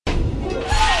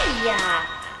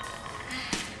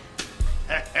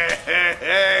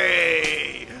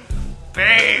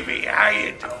baby. How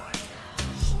you doing?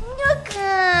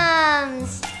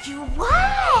 Snookums, you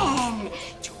won.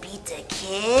 You beat the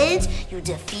kids, you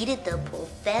defeated the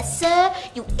professor,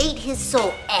 you ate his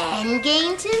soul and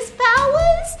gained his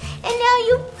powers, and now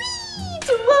you're free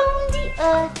to roam the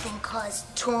earth and cause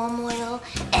turmoil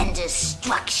and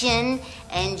destruction,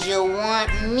 and you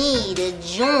want me to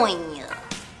join you,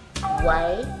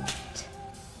 right?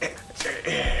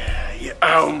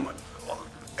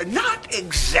 Not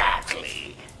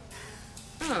exactly.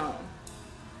 Oh.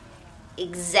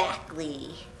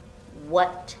 Exactly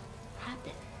what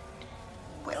happened?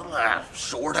 Well,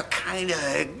 sorta,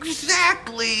 kinda,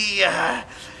 exactly.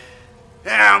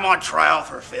 I'm on trial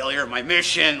for failure of my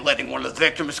mission, letting one of the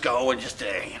victims go, and just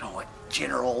a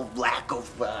general lack of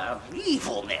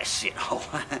evilness,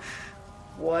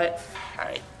 What? All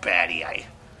right, Batty, I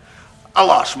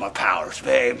lost my powers,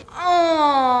 babe.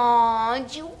 Oh,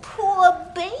 you poor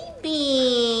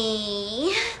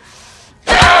baby.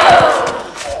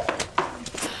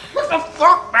 What the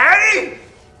fuck, Batty?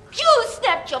 You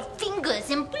snapped your fingers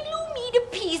and blew me to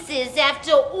pieces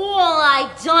after all I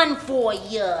done for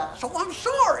you. So I'm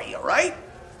sorry, all right?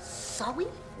 Sorry?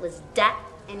 Was that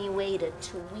any way to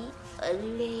treat a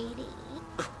lady?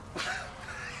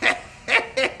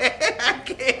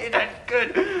 Okay, that's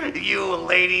good. You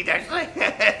lady, that's like...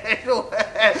 No.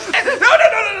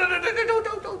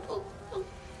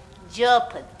 You're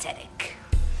pathetic.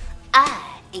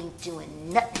 I ain't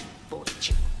doing nothing for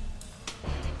you.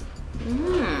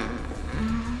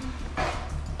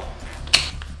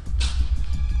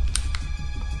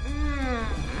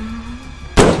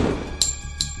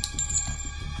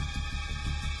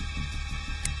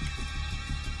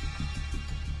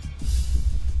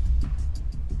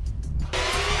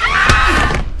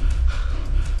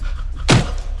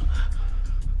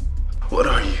 What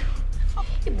are you?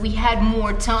 If we had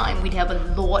more time, we'd have a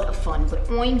lot of fun, but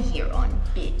I'm here on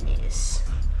business.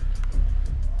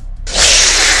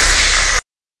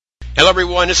 Hello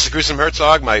everyone, this is Gruesome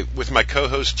Herzog with my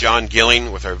co-host John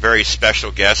Gilling with our very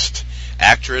special guest,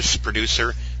 actress,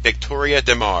 producer, Victoria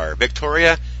DeMar.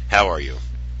 Victoria, how are you?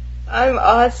 I'm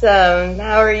awesome.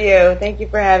 How are you? Thank you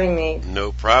for having me.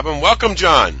 No problem. Welcome,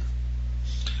 John.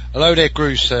 Hello there,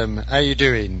 Gruesome. How you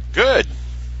doing? Good.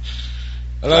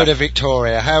 Hello there,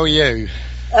 Victoria. How are you?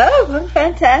 Oh, I'm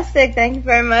fantastic. Thank you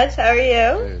very much. How are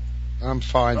you? Good. I'm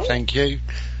fine, thank you.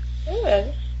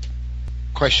 Good.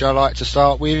 Question I like to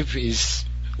start with is,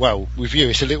 well, with you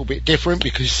it's a little bit different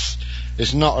because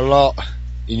there's not a lot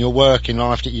in your working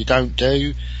life that you don't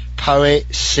do.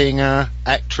 Poet, singer,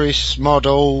 actress,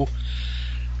 model.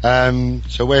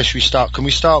 So where should we start? Can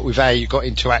we start with how you got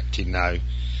into acting though?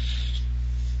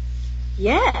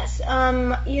 Yes.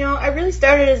 I really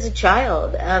started as a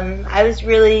child. I was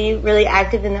really, really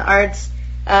active in the arts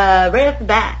right off the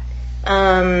bat.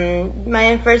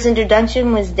 My first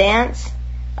introduction was dance.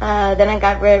 Then I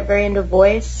got very into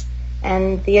voice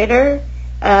and theater.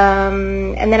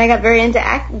 And then I got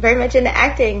very much into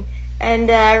acting.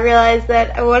 And I realized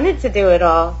that I wanted to do it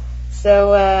all.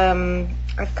 So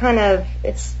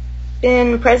it's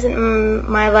been present in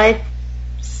my life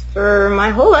for my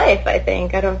whole life, I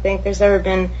think. I don't think there's ever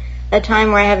been a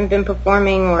time where I haven't been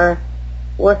performing or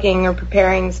working or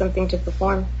preparing something to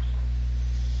perform.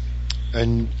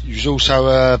 And you was also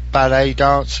a ballet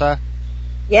dancer?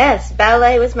 Yes,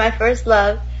 ballet was my first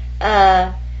love.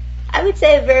 I would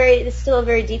say it's still a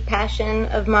very deep passion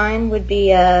of mine would be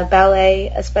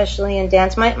ballet, especially in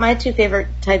dance. My two favorite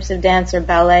types of dance are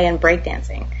ballet and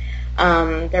breakdancing.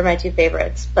 They're my two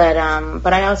favorites. But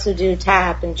I also do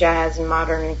tap and jazz and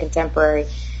modern and contemporary.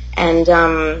 And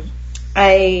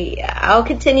I'll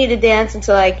continue to dance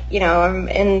until I'm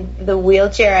in the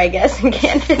wheelchair, I guess, and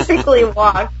can't physically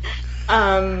walk.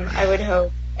 I would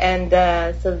hope. And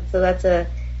so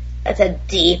that's a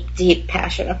deep, deep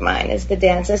passion of mine is the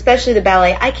dance, especially the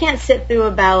ballet. I can't sit through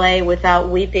a ballet without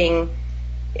weeping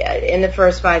in the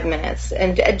first 5 minutes.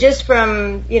 And just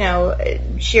from,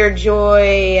 sheer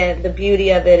joy and the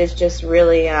beauty of it is just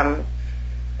really,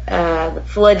 the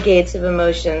floodgates of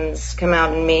emotions come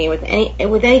out in me with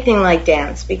anything like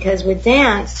dance. Because with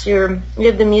dance, you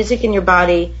have the music in your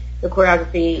body, the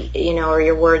choreography, or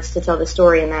your words to tell the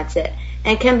story, and that's it.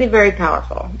 And it can be very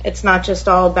powerful. It's not just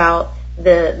all about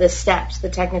the steps, the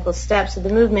technical steps of the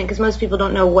movement, because most people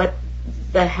don't know what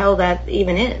the hell that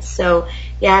even is. So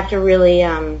you have to really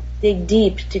dig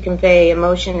deep to convey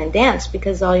emotion in dance,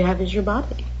 because all you have is your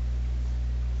body.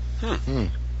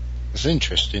 That's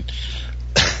interesting.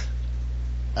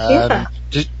 Yeah.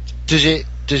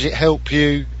 Does it help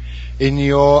you in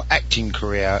your acting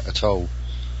career at all?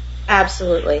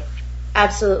 Absolutely.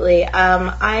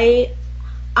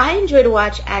 I enjoy to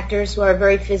watch actors who are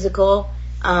very physical,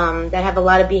 that have a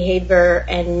lot of behavior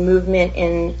and movement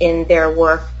in their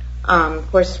work. Of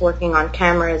course, working on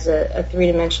camera is a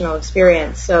three-dimensional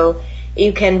experience, so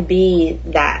you can be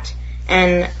that.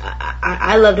 And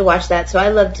I love to watch that, so I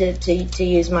love to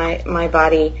use my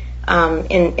body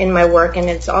in my work, and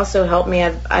it's also helped me.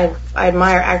 I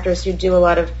admire actors who do a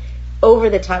lot of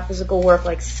over-the-top physical work,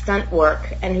 like stunt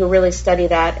work, and who really study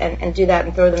that and do that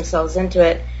and throw themselves into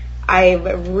it. I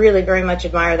really very much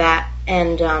admire that,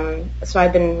 and so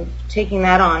I've been taking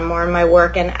that on more in my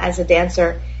work. And as a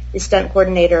dancer, the stunt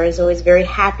coordinator is always very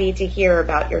happy to hear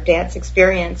about your dance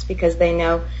experience, because they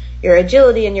know your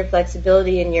agility and your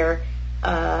flexibility and your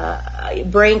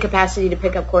brain capacity to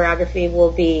pick up choreography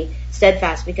will be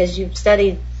steadfast because you've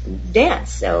studied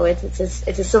dance. So it's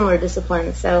a similar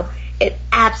discipline. So it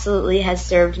absolutely has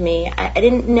served me. I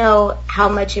didn't know how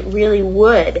much it really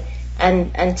would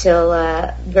until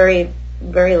very,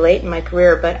 very late in my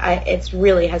career, but it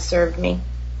really has served me.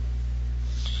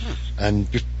 And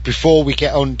before we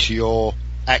get on to your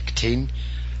acting,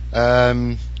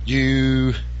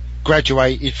 you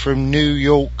graduated from New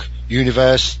York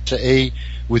University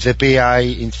with a BA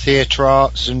in Theatre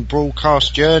Arts and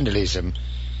Broadcast Journalism.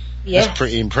 Yes. That's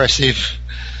pretty impressive.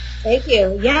 Thank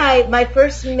you. Yeah, my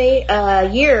first year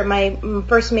at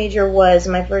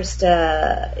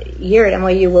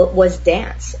NYU was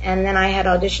dance, and then I had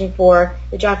auditioned for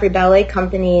the Joffrey Ballet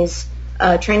Company's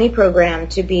trainee program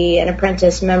to be an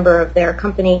apprentice member of their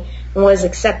company, and was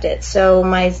accepted. So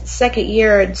my second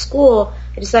year at school,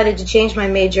 I decided to change my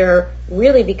major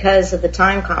really because of the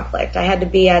time conflict. I had to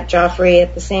be at Joffrey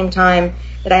at the same time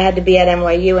that I had to be at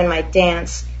NYU in my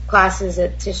dance classes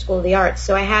at Tisch School of the Arts.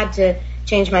 So I had to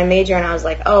change my major, and I was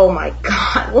like, oh my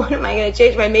God, what am I going to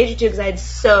change my major to? Because I had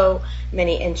so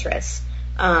many interests,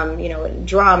 in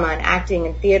drama and acting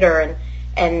and theater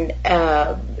and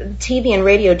TV and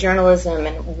radio journalism,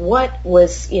 and what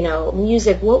was,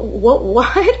 music, what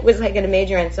was I going to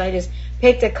major in? So I just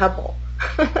picked a couple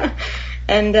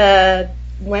and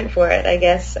went for it, I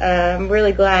guess. I'm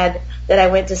really glad that I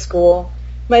went to school.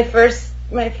 My first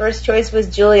choice was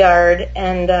Juilliard,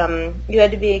 and you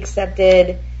had to be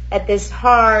accepted at this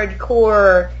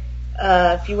hardcore,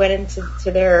 if you went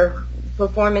into their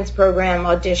performance program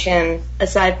audition,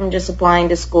 aside from just applying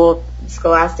to school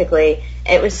scholastically,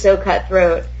 it was so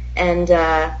cutthroat. And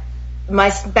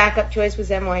my backup choice was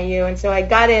NYU, and so I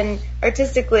got in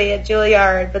artistically at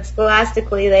Juilliard, but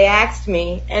scholastically they axed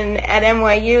me, and at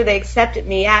NYU they accepted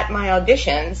me at my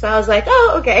audition. So I was like,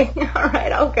 oh, okay, all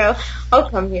right, I'll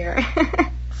come here.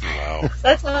 Wow. So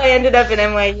that's how I ended up at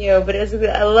NYU, but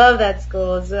I love that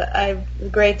school. It was a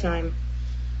great time.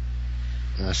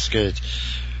 That's good.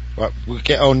 Right, we'll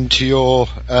get on to your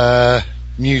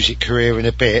music career in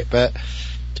a bit, but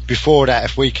before that,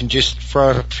 if we can just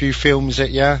throw a few films at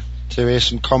you to hear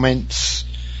some comments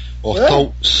or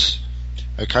thoughts.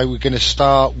 Okay, we're going to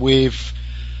start with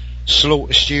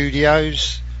Slaughter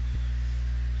Studios.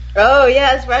 Oh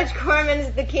yes, Roger Corman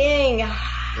is the king.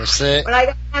 That's it. When I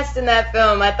got cast in that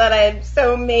film, I thought I had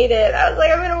so made it. I was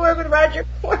like, I'm going to work with Roger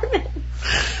Corman.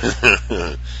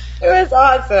 It was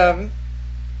awesome.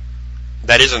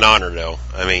 That is an honor, though.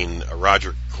 I mean,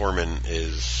 Roger Corman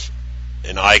is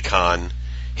an icon.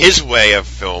 His way of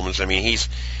films, I mean,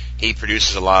 he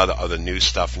produces a lot of the new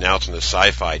stuff. Now it's on the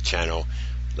Sci-Fi Channel,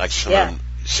 like some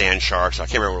Sand Sharks. I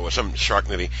can't remember what it was, some shark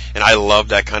movie. And I love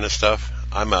that kind of stuff.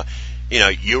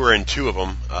 You were in two of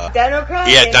them. Dino Croc?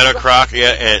 Yeah, Dino Croc, yeah,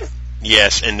 and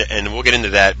yes, and we'll get into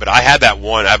that. But I had that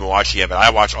one. I haven't watched it yet, but I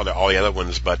watched all the other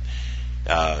ones. But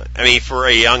for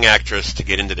a young actress to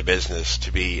get into the business,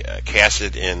 to be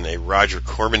casted in a Roger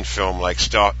Corman film like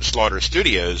Slaughter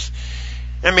Studios,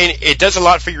 I mean, it does a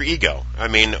lot for your ego. I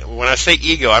mean, when I say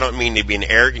ego, I don't mean to be an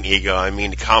arrogant ego. I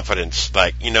mean confidence.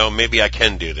 Like, maybe I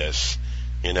can do this.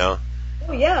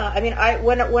 Oh yeah, I mean,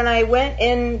 when I went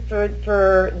in for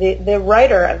the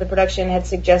writer of the production had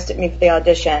suggested me for the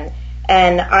audition,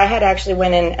 and I had actually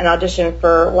went in and auditioned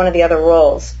for one of the other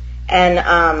roles, and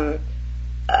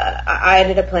I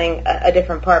ended up playing a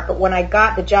different part. But when I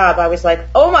got the job, I was like,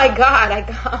 oh my God,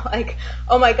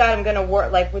 I'm going to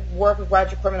work with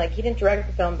Roger Corman. Like, he didn't direct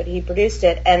the film, but he produced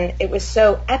it, and it was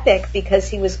so epic because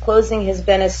he was closing his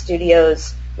Venice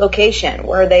Studios location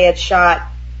where they had shot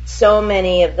so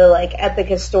many of the epic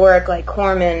historic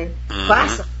Corman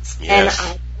classics, yes.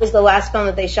 And it was the last film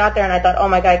that they shot there, and I thought, oh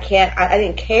my God, I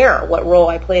didn't care what role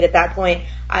I played at that point,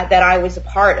 that I was a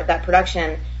part of that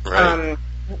production. Right.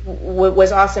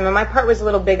 Was awesome, and my part was a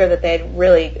little bigger, that they had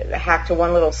really hacked to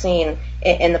one little scene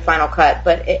in the final cut.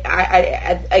 But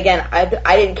I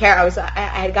didn't care. I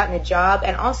had gotten a job,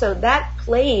 and also that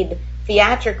played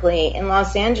theatrically in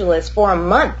Los Angeles for a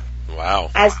month.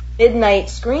 Wow. As midnight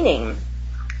screening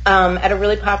at a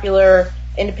really popular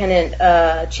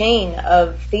independent chain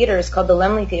of theaters called the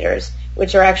Laemmle Theaters,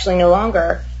 which are actually no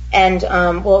longer. And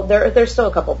well, there's still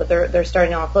a couple, but they're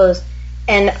starting to all close.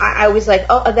 And I was like,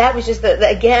 oh, that was just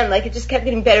again, like it just kept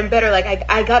getting better and better. Like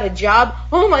I got a job,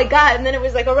 oh my god, and then it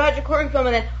was like a Roger Corman film,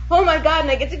 and then oh my god, and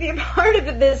I get to be a part of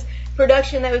this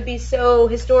production that would be so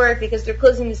historic because they're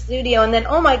closing the studio, and then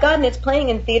oh my god, and it's playing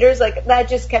in theaters. Like that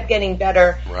just kept getting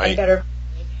better and better.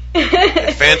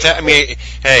 Fantastic. I mean,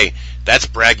 hey, that's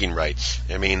bragging rights.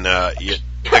 I mean, the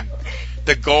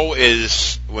goal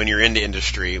is when you're in the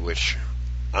industry, which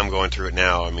I'm going through it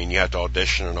now. I mean, you have to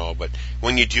audition and all, but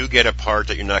when you do get a part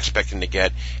that you're not expecting to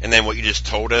get, and then what you just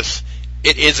told us,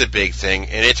 it is a big thing,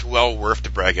 and it's well worth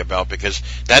to brag about because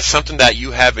that's something that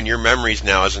you have in your memories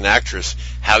now as an actress,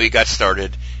 how you got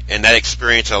started, and that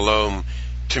experience alone,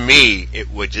 to me,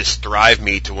 it would just drive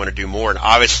me to want to do more. And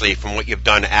obviously, from what you've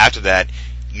done after that,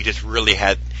 you just really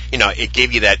had, it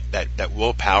gave you that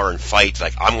willpower and fight,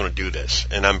 like, I'm going to do this,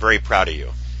 and I'm very proud of you.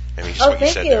 I mean, just what you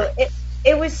said there.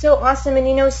 It was so awesome,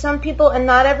 and some people, and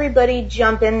not everybody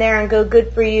jump in there and go,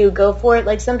 good for you, go for it.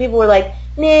 Like some people were like,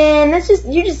 man, this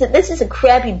is a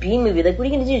crappy B movie. Like, what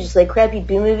are you gonna do? Just like crappy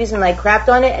B movies and like crapped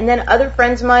on it. And then other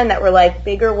friends of mine that were like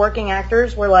bigger working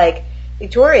actors were like,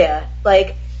 Victoria,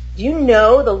 like, do you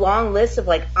know the long list of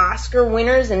like Oscar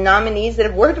winners and nominees that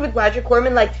have worked with Roger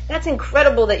Corman? Like, that's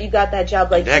incredible that you got that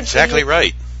job. Like, that's exactly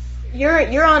right.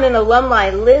 You're on an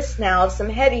alumni list now of some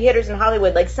heavy hitters in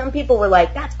Hollywood. Like, some people were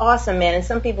like, that's awesome, man, and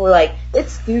some people were like,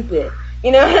 it's stupid.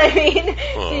 You know what I mean?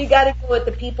 So you got to go with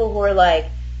the people who are like,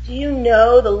 do you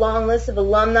know the long list of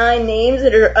alumni names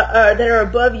that are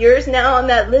above yours now on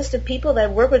that list of people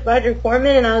that work with Roger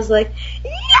Corman? And I was like,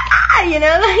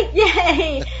 yeah,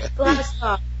 yay, blast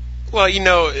off. Well,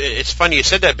 it's funny you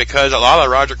said that because a lot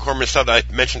of Roger Corman stuff that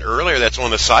I mentioned earlier that's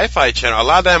on the Sci-Fi Channel, a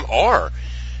lot of them are.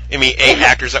 I mean, A,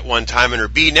 actors at one time and are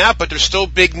B now, but they're still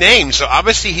big names. So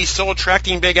obviously he's still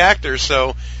attracting big actors.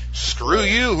 So screw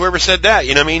you, whoever said that.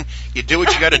 You know what I mean? You do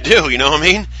what you got to do. You know what I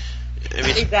mean?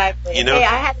 Exactly. Hey,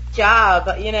 I had a job.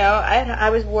 I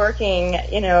was working.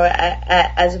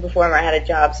 As a performer, I had a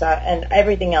job. So and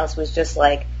everything else was just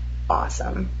like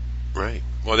awesome. Right.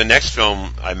 Well, the next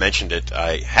film, I mentioned it.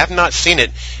 I have not seen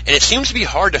it, and it seems to be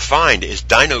hard to find. Is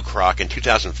Dino Croc in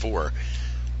 2004?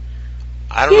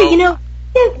 I don't know.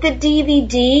 The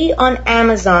DVD on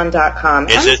Amazon.com.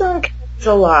 Amazon covers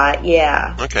a lot,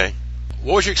 yeah. Okay.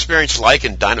 What was your experience like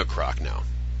in Dino Croc now?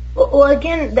 Well,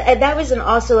 again, that was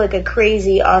also like a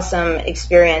crazy, awesome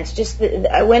experience.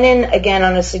 I went in again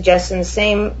on a suggestion,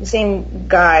 same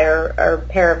guy or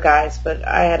pair of guys, but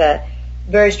I had a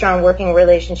very strong working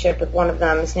relationship with one of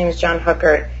them. His name is John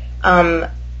Huckert, and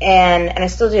I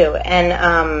still do.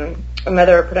 And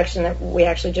another production that we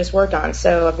actually just worked on.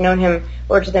 So I've known him,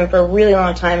 worked with him for a really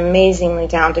long time, amazingly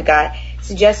talented guy.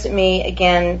 Suggested me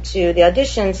again to the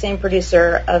audition, same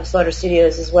producer of Slaughter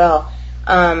Studios as well,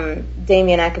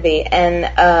 Damien Eckerby. And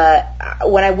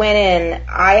when I went in,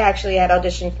 I actually had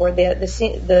auditioned for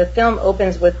the film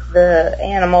opens with the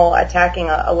animal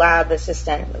attacking a lab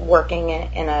assistant working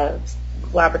in a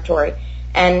laboratory.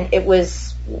 And it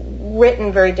was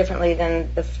written very differently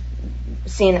than the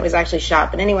scene that was actually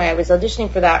shot. But anyway, I was auditioning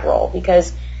for that role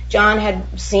because John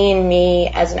had seen me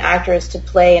as an actress to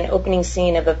play an opening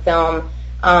scene of a film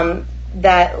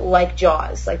that, like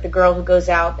Jaws, like the girl who goes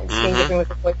out and skating dipping with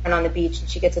her boyfriend on the beach and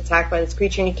she gets attacked by this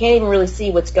creature and you can't even really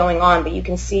see what's going on, but you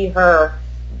can see her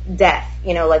death,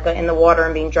 like in the water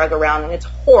and being dragged around, and it's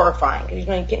horrifying because you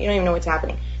don't even know what's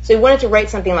happening. So he wanted to write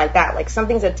something like that, like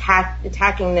something's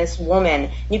attacking this woman.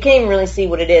 You can't even really see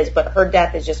what it is, but her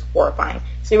death is just horrifying.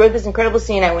 So he wrote this incredible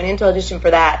scene. I went in to audition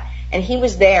for that, and he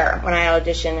was there when I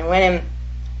auditioned and went in,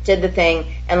 did the thing,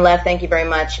 and left, thank you very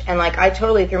much. And I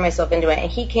totally threw myself into it. And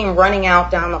he came running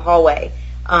out down the hallway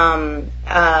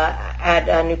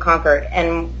at New Concord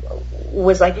and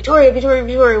was like, Victoria,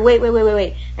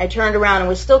 wait. And I turned around and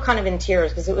was still kind of in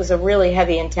tears because it was a really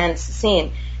heavy, intense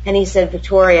scene. And he said,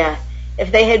 Victoria,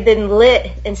 if they had been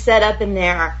lit and set up in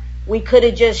there, we could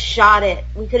have just shot it.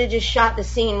 We could have just shot the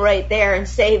scene right there and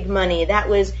saved money. That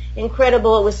was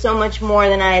incredible. It was so much more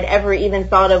than I had ever even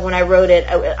thought of when I wrote it.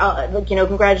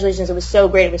 Congratulations. It was so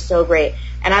great. It was so great.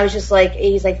 And I was just like,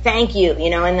 he's like, thank you,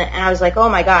 and I was like, oh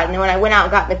my God. And then when I went out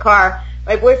and got in the car,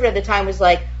 my boyfriend at the time was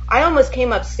like, I almost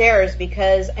came upstairs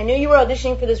because I knew you were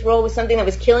auditioning for this role with something that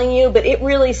was killing you, but it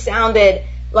really sounded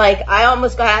like I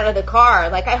almost got out of the car.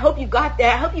 Like, I hope you got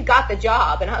that. I hope you got the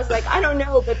job. And I was like, I don't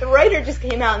know, but the writer just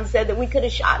came out and said that we could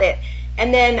have shot it.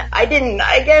 And then I didn't.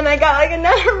 Again, I got like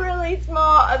another really really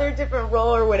small other different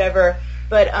role or whatever.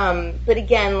 But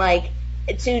again, like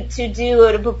to do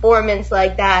a performance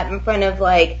like that in front of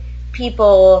like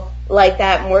people like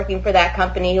that and working for that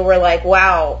company who were like,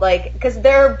 wow, like, because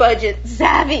they're budget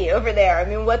savvy over there. I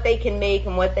mean, what they can make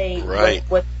and what they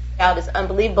what out is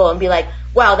unbelievable, and be like,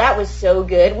 wow, that was so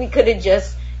good. We could have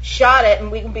just shot it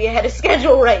and we can be ahead of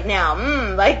schedule right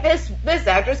now. Like this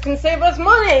actress can save us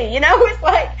money, you know? It's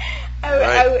like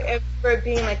I remember it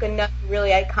being like another really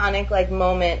iconic like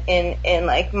moment in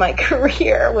like my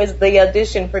career was the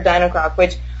audition for Dino Croc,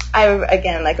 which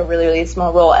again, like a really, really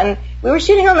small role. And we were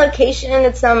shooting on location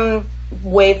at some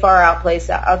way far out place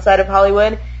outside of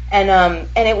Hollywood. And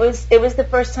it was the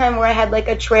first time where I had like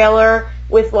a trailer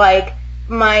with like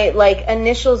my like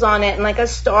initials on it and like a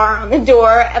star on the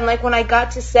door. And like when I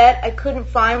got to set, I couldn't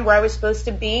find where I was supposed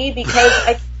to be because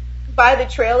I buy the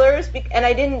trailers and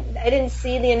I didn't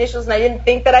see the initials and I didn't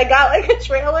think that I got like a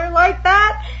trailer like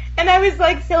that. And I was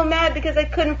like so mad because I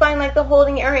couldn't find like the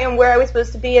holding area and where I was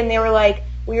supposed to be. And they were like,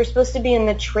 well, you're supposed to be in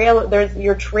the trailer.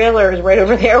 Your trailer is right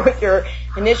over there with your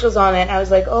initials on it. And I was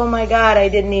like, oh my God, I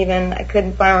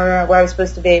couldn't find where I was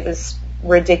supposed to be. It was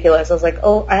ridiculous. I was like,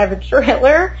 oh, I have a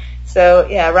trailer. So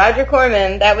yeah, Roger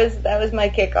Corman, that was my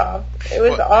kickoff. It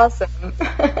was awesome.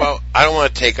 Well, I don't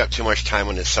want to take up too much time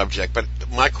on this subject, but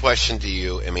my question to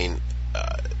you, I mean,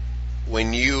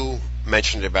 when you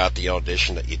mentioned about the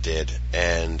audition that you did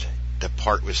and the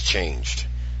part was changed,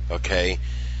 okay?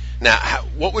 Now,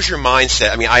 what was your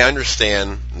mindset? I mean, I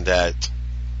understand that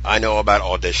I know about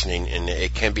auditioning, and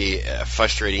it can be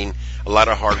frustrating, a lot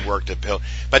of hard work to build.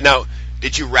 But now,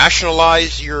 did you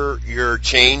rationalize your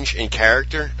change in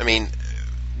character? I mean,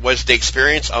 was the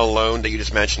experience alone that you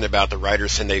just mentioned about the writer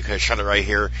saying they could have shot it right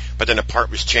here, but then the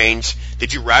part was changed?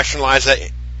 Did you rationalize that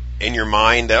in your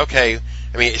mind that, okay,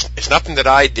 I mean, it's nothing that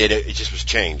I did, it just was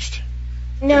changed?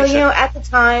 No, you know, at the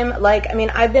time, like, I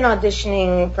mean, I've been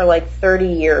auditioning for like 30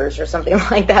 years or something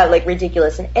like that, like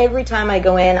ridiculous. And every time I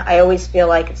go in, I always feel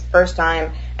like it's the first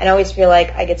time, and I always feel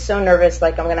like I get so nervous,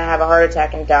 like I'm going to have a heart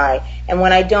attack and die. And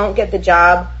when I don't get the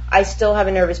job, I still have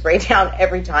a nervous breakdown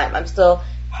every time. I'm still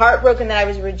heartbroken that I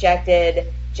was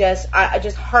rejected, just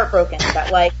heartbroken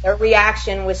that like their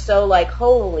reaction was so like,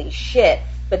 holy shit.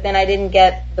 But then I didn't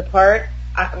get the part.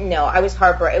 I was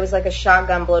heartbroken. It was like a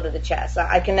shotgun blow to the chest.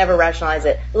 I can never rationalize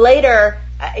it. Later,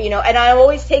 you know, and I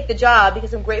always take the job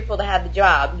because I'm grateful to have the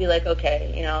job and be like,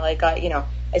 okay, you know, like, you know,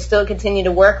 I still continue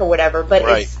to work or whatever, but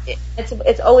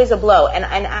it's always a blow. And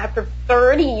after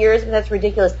 30 years, that's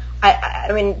ridiculous.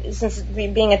 I mean, since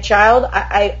being a child,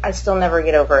 I still never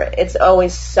get over it. It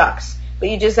always sucks, but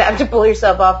you just have to pull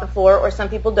yourself off the floor, or some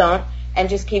people don't, and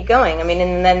just keep going. I mean,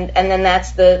 and then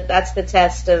that's the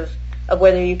test of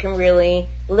whether you can really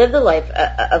live the life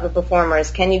of a performer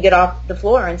is, can you get off the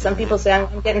floor? And some people say,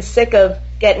 I'm getting sick of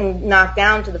getting knocked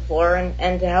down to the floor,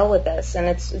 and to hell with this. And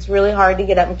it's really hard to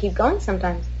get up and keep going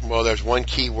sometimes. Well, there's one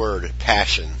key word,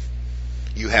 passion.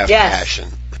 You have passion.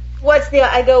 What's the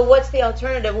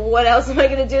alternative? What else am I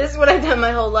going to do? This is what I've done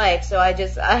my whole life. So I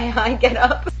get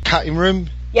up. Cutting Room?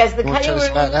 Yes, the Cutting Room. Tell us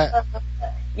about that.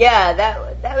 Yeah,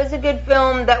 that was a good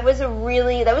film. That was a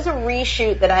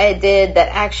reshoot that I did that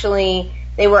actually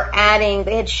they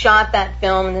had shot that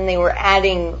film and then they were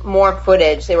adding more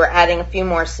footage. They were adding a few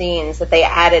more scenes that they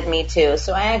added me to.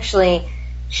 So I actually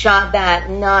shot that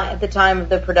not at the time of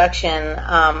the production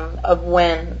of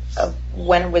when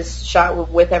it was shot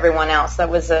with everyone else. That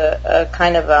was a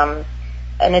kind of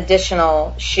an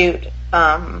additional shoot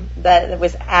that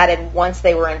was added once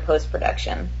they were in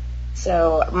post-production.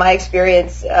 So my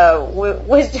experience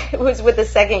was with the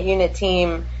second unit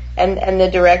team and the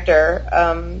director.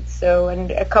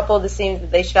 And a couple of the scenes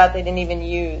that they shot, they didn't even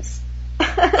use. So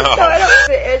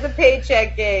it was a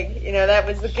paycheck gig. You know, that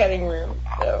was the Cutting Room.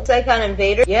 So Saigon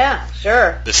Invaders, yeah,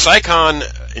 sure. The Saigon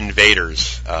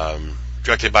Invaders,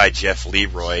 directed by Jeff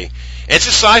Leroy. It's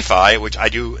a sci-fi, which I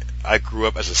grew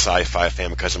up as a sci-fi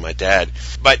fan because of my dad.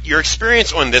 But your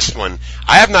experience on this one,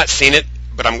 I have not seen it,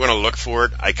 but I'm going to look for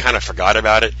it. I kind of forgot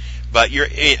about it. But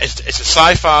it's a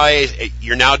sci-fi.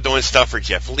 You're now doing stuff for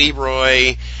Jeff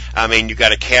Leroy. I mean, you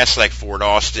got a cast like Ford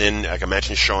Austin, like I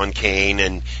mentioned, Sean Kane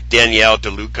and Danielle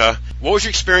DeLuca. What was your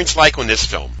experience like on this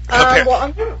film?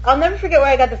 Well, I'll never forget where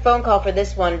I got the phone call for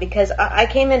this one, because I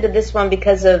came into this one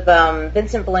because of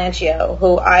Vincent Blanchio,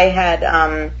 who I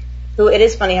had, who it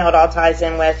is funny how it all ties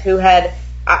in with,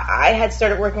 I had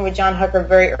started working with John Hucker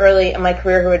very early in my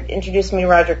career, who had introduced me to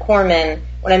Roger Corman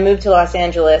when I moved to Los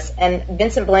Angeles. And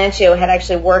Vincent Blanchio had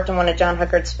actually worked on one of John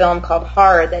Hucker's film called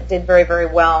Horror that did very, very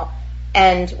well.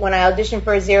 And when I auditioned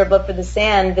for A Zero Blood for the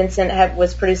Sand, Vincent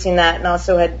was producing that and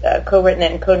also had co-written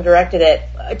it and co-directed it.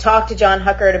 I talked to John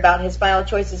Huckard about his final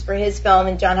choices for his film,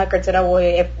 and John Huckard said, "Oh, well,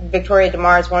 if Victoria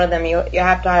DeMar is one of them, you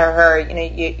have to hire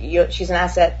her. She's an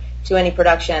asset to any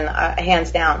production,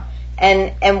 hands down."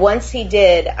 And once he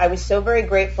did, I was so very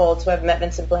grateful to have met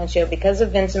Vincent Blanchot. Because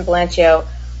of Vincent Blanchot,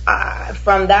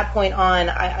 from that point on,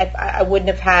 I wouldn't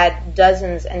have had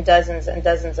dozens and dozens and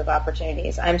dozens of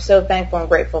opportunities. I'm so thankful and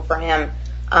grateful for him.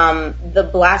 The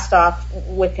blast off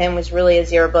with him was really A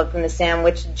Zero Blood from the Sand,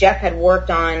 which Jeff had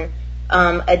worked on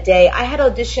a day. I had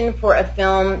auditioned for a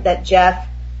film that Jeff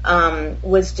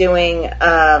was doing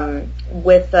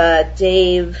with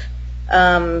Dave.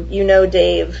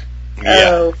 Dave.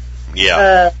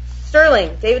 Yeah.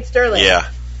 David Sterling. Yeah.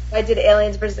 I did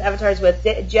Aliens versus Avatars with.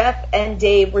 Jeff and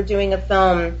Dave were doing a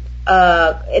film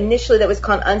initially that was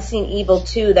called Unseen Evil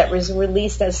 2 that was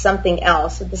released as something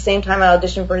else. At the same time, I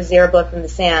auditioned for A Zero Blood from the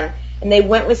Sand. And they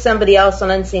went with somebody else on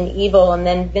Unseen Evil, and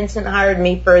then Vincent hired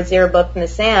me for A Zero Blood from the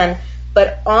Sand.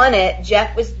 But on it,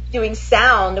 Jeff was doing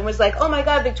sound and was like, "Oh my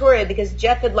God, Victoria," because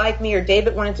Jeff had liked me or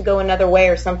David wanted to go another way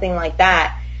or something like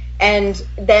that. And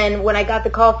then when I got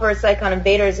the call for Psychon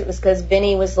Invaders, it was because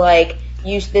Vinny was like,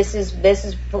 this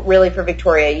is really for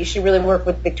Victoria. You should really work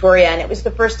with Victoria. And it was the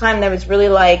first time there was really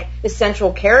like the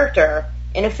central character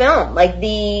in a film, like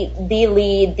the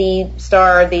lead, the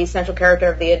star, the central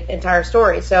character of the entire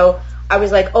story. So I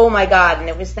was like, oh my God. And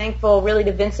it was thankful really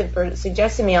to Vincent for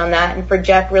suggesting me on that, and for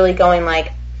Jeff really going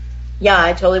like, yeah,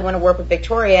 I totally want to work with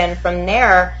Victoria. And from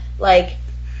there, like,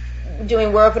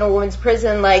 doing Werewolf in a Woman's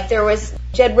Prison, like, there was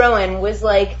Jed Rowan was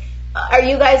like, are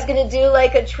you guys going to do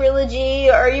like a trilogy,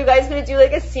 or are you guys going to do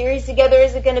like a series together?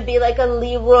 Is it going to be like a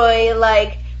Leroy,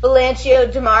 like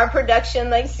Blanchot DeMar production,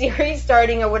 like series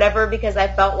starting or whatever? Because I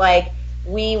felt like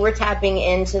we were tapping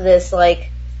into this,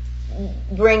 like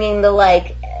bringing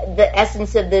the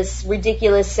essence of this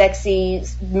ridiculous, sexy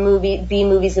B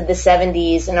movies of the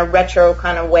 70s in a retro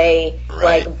kind of way,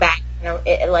 right. Like back,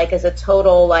 like as a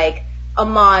total like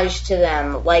homage to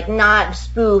them, like not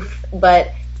spoof,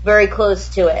 but very close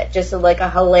to it, just like a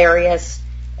hilarious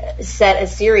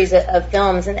series of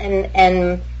films.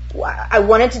 And I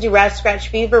wanted to do Rat Scratch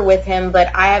Fever with him,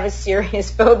 but I have a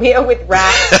serious phobia with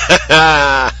rats.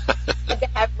 I had to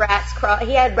have rats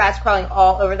he had rats crawling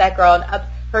all over that girl and up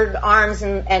her arms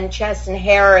and chest and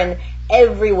hair and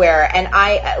everywhere. And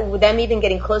them even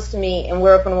getting close to me in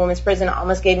Werewolf in a Woman's Prison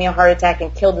almost gave me a heart attack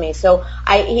and killed me. So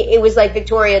it was like,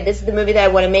 Victoria, this is the movie that I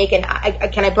want to make, and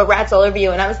can I put rats all over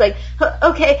you? And I was like,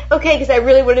 okay, because I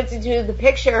really wanted to do the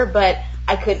picture, but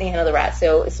I couldn't handle the rats.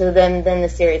 So then the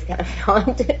series kind of fell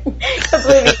into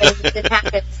oblivion. It didn't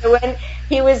happen. So when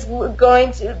he was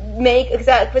going to make,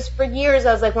 because for years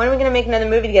I was like, when are we going to make another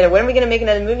movie together? When are we going to make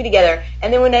another movie together?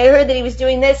 And then when I heard that he was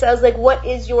doing this, I was like, what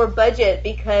is your budget?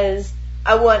 Because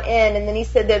I want in. And then he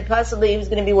said that possibly he was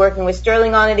going to be working with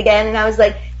Sterling on it again. And I was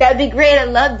like, that'd be great. I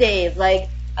love Dave. Like,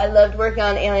 I loved working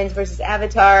on Aliens versus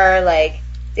Avatar. Like,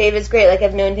 Dave is great. Like,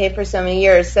 I've known Dave for so many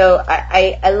years. So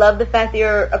I love the fact that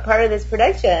you're a part of this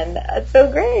production. It's so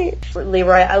great.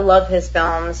 Leroy, I love his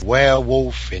films.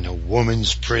 Werewolf in a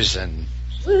Woman's Prison.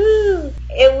 Woo!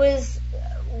 It was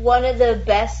one of the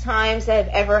best times I've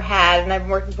ever had, and I've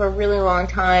been working for a really long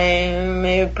time,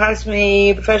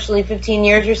 approximately professionally 15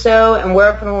 years or so, and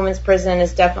Werewolf in a Woman's Prison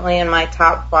is definitely in my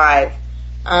top 5.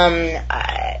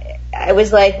 I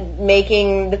was like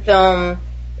making the film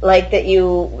like that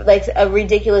like a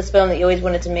ridiculous film that you always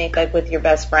wanted to make, like with your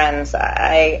best friends.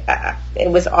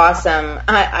 It was awesome.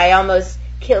 I almost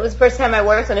killed. It was the first time I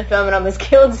worked on a film and almost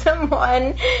killed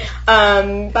someone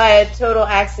by a total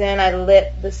accident. I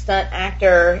lit the stunt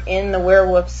actor in the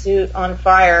werewolf suit on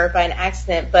fire by an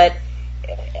accident, but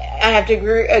I have to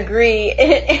agree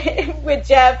with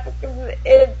Jeff.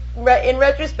 In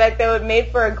retrospect, though, it made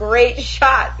for a great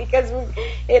shot because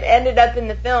it ended up in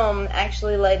the film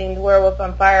actually lighting the werewolf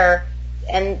on fire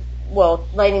and, well,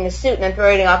 lighting the suit and then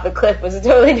throwing it off a cliff was a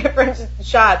totally different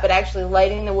shot, but actually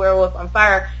lighting the werewolf on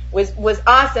fire was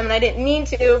awesome, and I didn't mean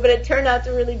to, but it turned out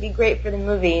to really be great for the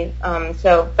movie.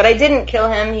 But I didn't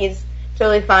kill him. He's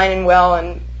totally fine and well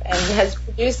and has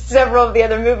produced several of the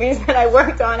other movies that I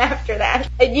worked on after that.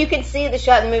 And you can see the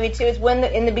shot in the movie too. It's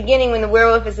in the beginning when the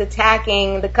werewolf is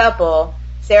attacking the couple,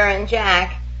 Sarah and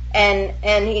Jack, and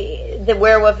the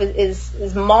werewolf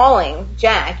is mauling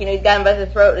Jack. You know, he's got him by the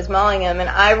throat, is mauling him, and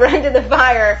I run to the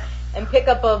fire and pick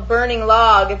up a burning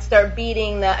log and start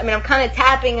beating I'm kind of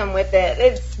tapping him with it.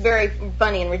 It's very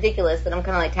funny and ridiculous that I'm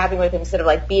kind of like tapping with him instead of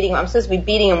like beating him. I'm supposed to be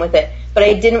beating him with it, but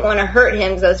I didn't want to hurt him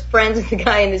because I was friends with the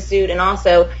guy in the suit, and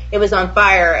also it was on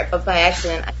fire by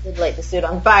accident. I did light the suit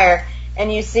on fire.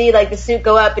 and you see like the suit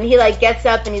go up, and he like gets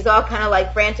up and he's all kind of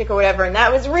like frantic or whatever, and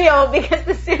that was real because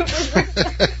the suit was. And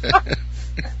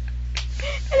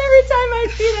every time I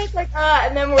see that, it's like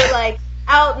and then we're like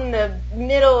out in the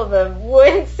middle of the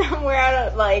woods somewhere out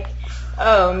of like.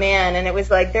 Oh man, and it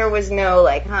was like there was no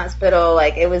like hospital,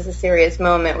 like it was a serious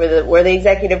moment where the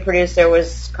executive producer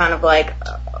was kind of like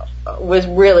was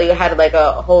really had like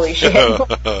a holy shit.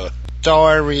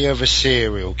 Diary of a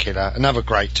Serial Killer, another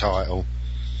great title.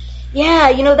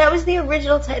 Yeah, that was the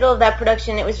original title of that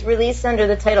production. It was released under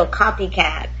the title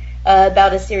Copycat,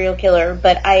 about a serial killer.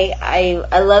 But I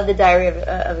love the Diary of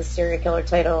a Serial Killer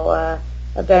title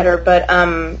better. But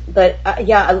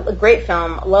yeah, a great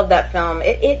film. Love that film.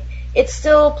 It's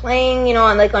still playing,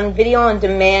 on video on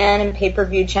demand and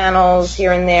pay-per-view channels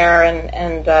here and there,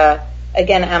 and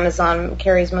again, Amazon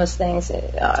carries most things.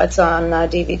 It's on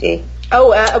DVD.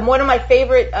 One of my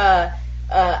favorite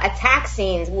attack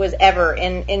scenes was ever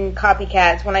in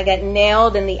Copycats when I got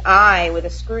nailed in the eye with a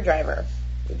screwdriver.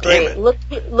 Great.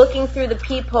 Looking through the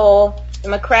peephole,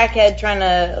 I'm a crackhead trying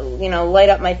to, light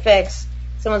up my fix.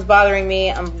 Someone's bothering me.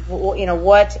 I'm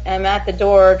at the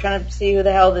door trying to see who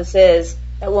the hell this is.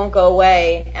 That won't go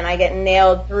away, and I get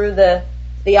nailed through the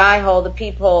eye hole, the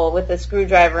peephole, with the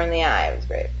screwdriver in the eye. It was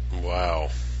great. Wow,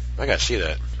 I gotta see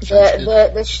that.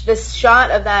 The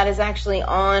shot of that is actually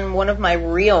on one of my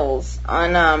reels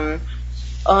on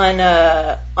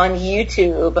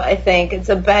YouTube. I think it's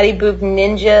a Batty Boop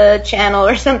Ninja channel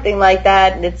or something like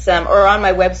that. And it's or on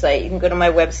my website. You can go to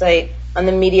my website on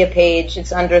the media page.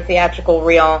 It's under theatrical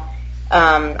reel.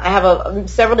 I have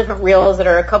several different reels that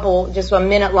are just a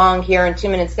minute long here and 2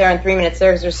 minutes there and 3 minutes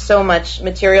there because there's so much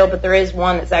material, but there is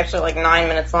one that's actually like 9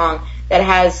 minutes long that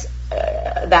has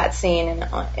that scene in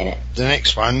it. The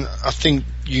next one, I think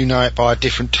you know it by a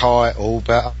different title,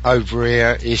 but over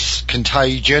here is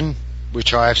Contagion,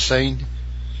 which I have seen.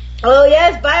 Oh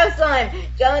yes, Bioslime!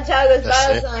 John Lechago's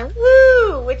Bioslime,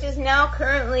 woo! Which is now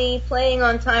currently playing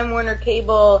on Time Warner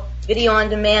Cable Video on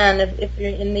Demand if you're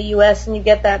in the U.S. and you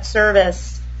get that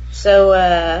service. So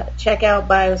check out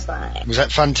Bioslime. Was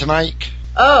that fun to make?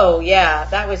 Oh yeah,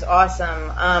 that was awesome.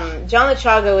 John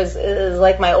Lechago is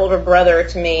like my older brother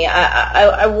to me.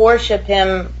 I worship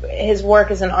him, his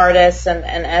work as an artist and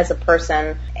as a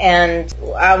person. And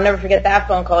I'll never forget that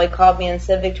phone call. He called me and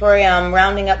said, "Victoria, I'm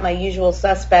rounding up my usual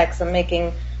suspects. I'm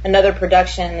making another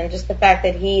production." And just the fact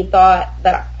that he thought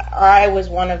that I was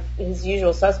one of his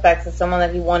usual suspects and someone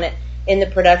that he wanted in the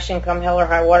production come hell or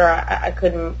high water, I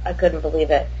couldn't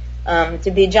believe it.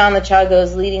 To be John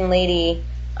Lechago's leading lady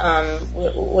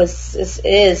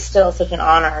is still such an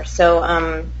honor. So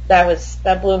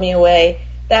that blew me away.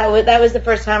 That was the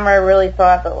first time where I really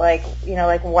thought that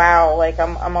wow, like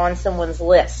I'm on someone's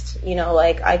list.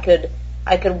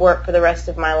 I could work for the rest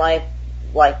of my life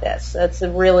like this. That's a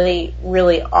really,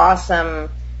 really awesome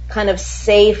kind of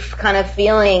safe kind of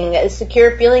feeling, a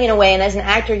secure feeling in a way. And as an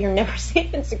actor, you're never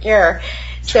safe and secure.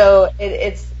 So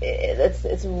it's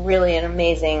really an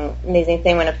amazing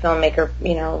thing when a filmmaker,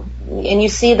 and you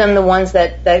see them, the ones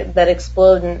that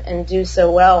explode and do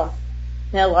so well.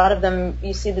 Now, a lot of them,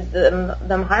 you see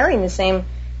them hiring the same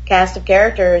cast of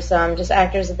characters, just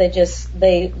actors that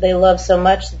they love so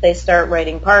much that they start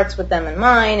writing parts with them in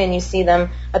mind, and you see them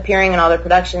appearing in all their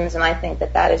productions, and I think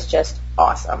that is just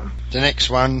awesome. The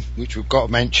next one, which we've got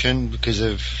to mention because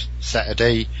of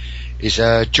Saturday, is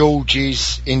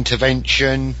George's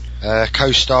Intervention,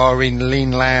 co-starring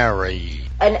Lynn Lowry.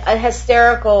 A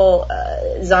hysterical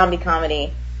zombie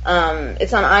comedy.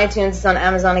 It's on iTunes, it's on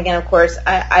Amazon again, of course.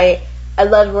 I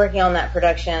loved working on that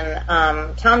production.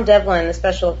 Tom Devlin, the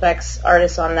special effects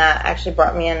artist on that, actually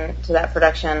brought me into that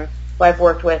production, who I've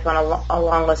worked with on a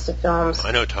long list of films. I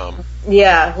know Tom.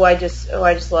 Yeah, who I just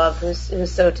love,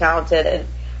 who's so talented. And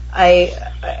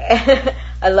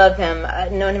I love him.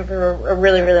 I've known him for a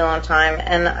really, really long time,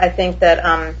 and I think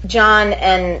that John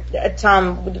and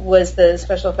Tom was the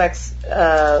special effects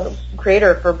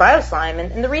creator for Bioslime,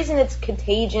 and the reason it's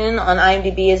Contagion on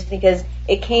IMDb is because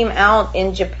it came out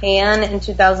in Japan in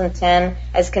 2010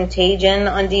 as Contagion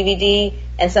on DVD,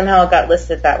 and somehow it got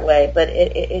listed that way. But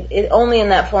it only in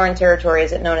that foreign territory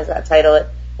is it known as that title.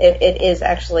 It is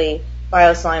actually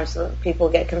Bioslime, so people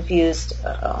get confused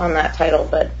on that title.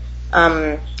 But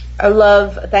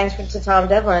thanks to Tom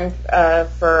Devlin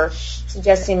for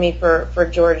suggesting me for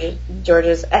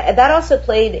George's. That also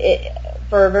played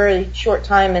for a very short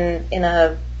time in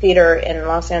a theater in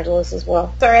Los Angeles as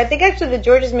well. Sorry, I think actually the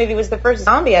George's movie was the first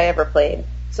zombie I ever played.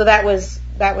 So that was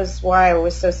why I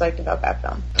was so psyched about that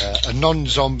film. A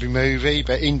non-zombie movie,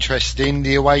 but interesting,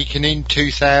 The Awakening,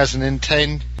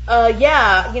 2010.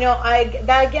 Yeah,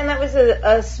 that was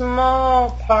a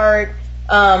small part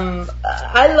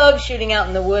I love shooting out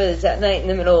in the woods at night in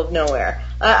the middle of nowhere.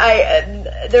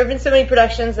 There have been so many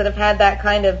productions that have had that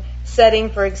kind of setting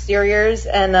for exteriors,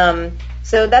 and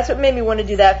so that's what made me want to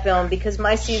do that film, because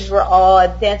my scenes were all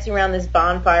dancing around this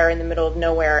bonfire in the middle of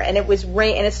nowhere, and it was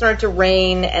rain, and it started to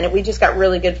rain, and we just got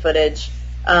really good footage.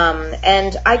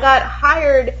 And I got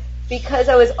hired because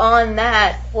I was on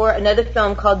that for another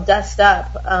film called Dust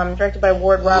Up, directed by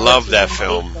Ward Roberts. Love that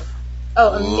film.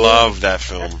 Oh, amazing. Love that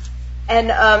film.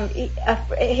 And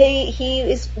he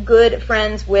is good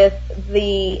friends with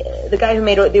the guy who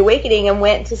made The Awakening, and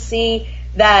went to see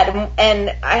that. And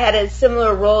I had a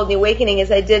similar role in The Awakening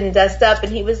as I did in Dust Up.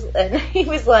 And he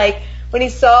was like, when he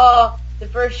saw the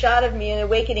first shot of me in The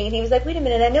Awakening, and he was like, "Wait a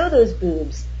minute, I know those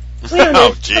boobs. Wait a minute,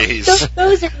 oh, jeez.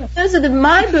 Those are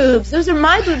my boobs. Those are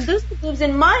my boobs. Those are the boobs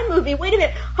in my movie. Wait a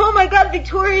minute. Oh my God,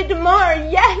 Victoria DeMar.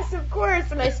 Yes, of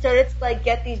course." And I started to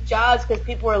get these jobs because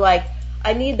people were like,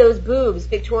 "I need those boobs,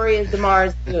 Victoria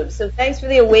DeMar's boobs." So thanks for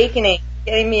The Awakening,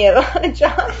 getting me a lot of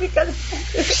jobs because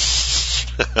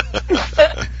of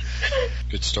that.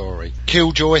 Good story.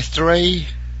 Killjoy 3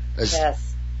 as Yes.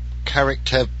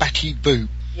 character Betty Boop.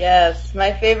 Yes,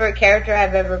 my favorite character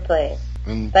I've ever played.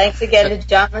 And Thanks again to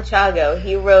John Machago.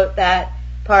 He wrote that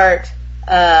part.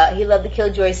 He loved the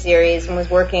Killjoy series and was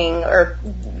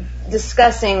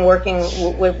discussing working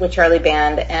with Charlie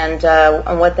Band and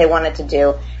on what they wanted to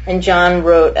do. And John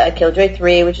wrote Killjoy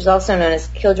 3, which is also known as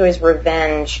Killjoy's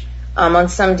Revenge, on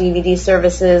some DVD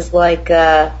services like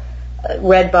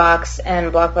Redbox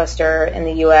and Blockbuster in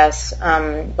the U.S.,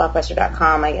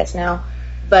 Blockbuster.com, I guess now.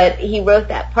 But he wrote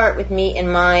that part with me in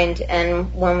mind,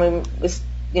 and when we was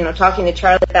talking to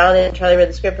Charlie about it, and Charlie read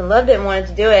the script and loved it and wanted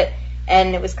to do it,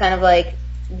 and it was kind of like,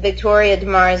 Victoria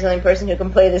DeMar is the only person who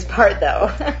can play this part, though.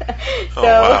 So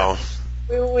wow.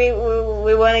 we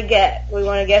want to get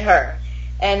her.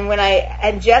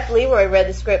 And Jeff Leroy read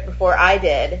the script before I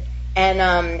did, and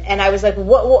I was like,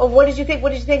 what did you think? What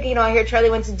did you think? I hear Charlie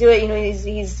wants to do it.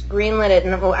 He's greenlit it,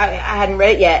 and I hadn't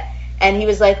read it yet. And he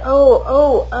was like, I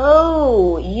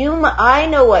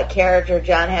know what character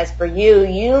John has for you.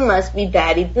 You must be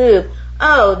Betty Boop.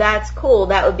 Oh, that's cool.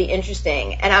 That would be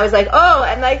interesting. And I was like,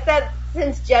 and like that,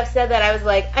 since Jeff said that, I was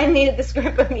like, I needed the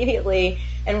script immediately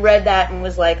and read that and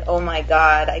was like, oh my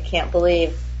God, I can't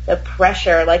believe the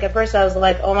pressure. Like at first I was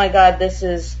like, oh my God, this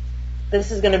is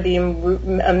going to be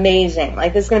amazing.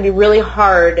 Like this is going to be really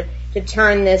hard to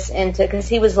turn this into, because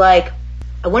he was like,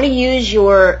 I want to use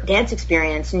your dance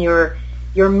experience and your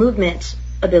movement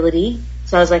ability.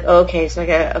 So I was like, okay.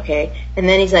 And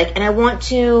then he's like, and I want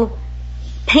to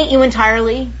paint you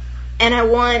entirely,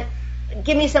 and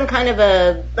give me some kind of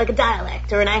a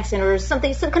dialect or an accent or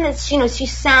something, some kind of, she has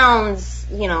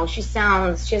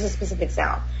a specific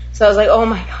sound. So I was like, oh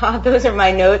my God, those are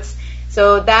my notes.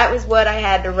 So that was what I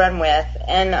had to run with.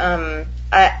 And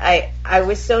I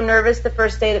was so nervous the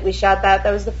first day that we shot that.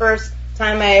 That was the first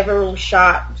time I ever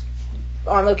shot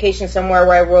on location somewhere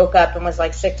where I woke up and was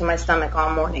sick to my stomach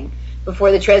all morning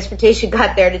before the transportation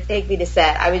got there to take me to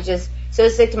set. I was just so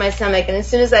sick to my stomach, and as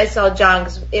soon as I saw John,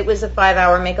 because it was a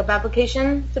 5-hour makeup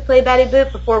application to play Betty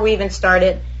Boop before we even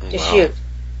started to shoot.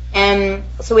 And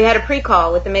so we had a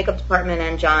pre-call with the makeup department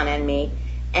and John and me.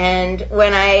 And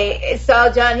when I saw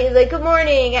John, he was like, "Good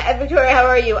morning, Victoria, how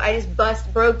are you?" I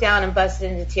just broke down and busted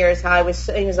into tears.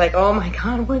 He was like, "Oh my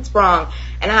God, what's wrong?"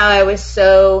 And how I was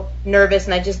so nervous,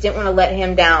 and I just didn't want to let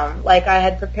him down. Like I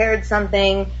had prepared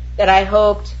something that I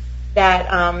hoped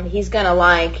that he's gonna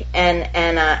like, and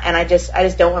I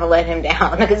just don't want to let him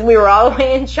down because we were all the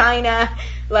way in China.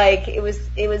 Like it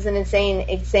was an insane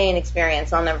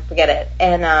experience. I'll never forget it.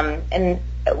 And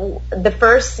the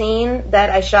first scene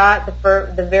that I shot,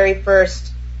 the very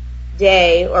first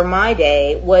day, or my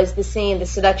day, was the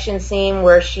seduction scene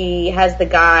where she has the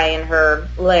guy in her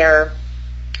lair,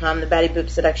 the Betty Boop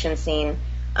seduction scene.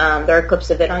 There are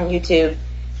clips of it on YouTube.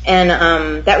 And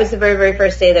that was the very, very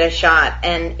first day that I shot.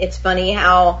 And it's funny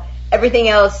how everything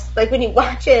else, when you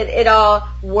watch it, it all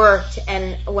worked.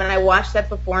 And when I watched that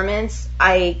performance,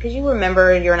 because you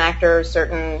remember, you're an actor,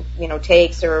 certain,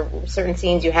 takes or certain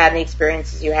scenes you had and the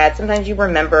experiences you had. Sometimes you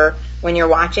remember when you're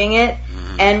watching it.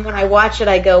 And when I watch it,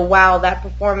 I go, wow, that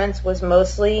performance was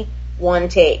mostly one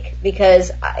take.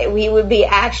 Because we would be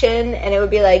action, and it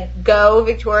would be like, go,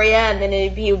 Victoria, and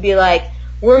then he would be like,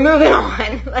 we're moving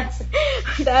on.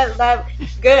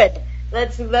 Good.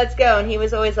 Let's go. And he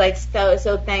was always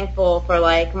so thankful for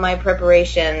my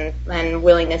preparation and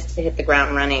willingness to hit the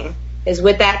ground running. Because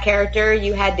with that character,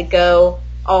 you had to go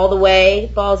all the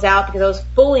way, balls out, because I was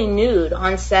fully nude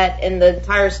on set in the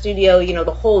entire studio,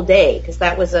 the whole day, because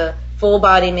that was a full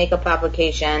body makeup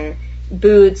application.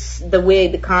 boots, the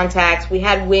wig, the contacts. We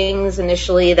had wings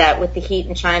initially that with the heat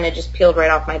in China just peeled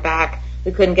right off my back.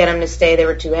 We couldn't get them to stay. They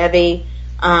were too heavy.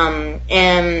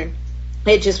 And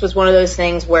it just was one of those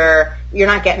things where you're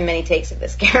not getting many takes of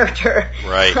this character.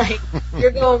 Right. Like,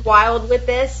 you're going wild with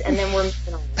this, and then we're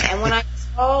moving on. And when I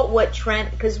saw what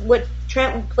Trent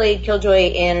played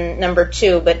Killjoy in number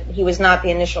 2, but he was not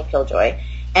the initial Killjoy.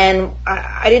 And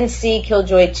I didn't see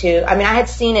Killjoy 2. I mean, I had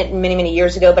seen it many, many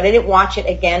years ago, but I didn't watch it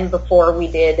again before we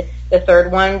did the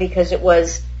third one because it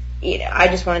was, I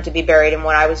just wanted to be buried in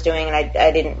what I was doing, and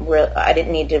I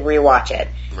didn't need to rewatch it.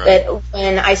 Right. But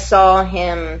when I saw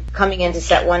him coming into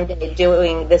set one day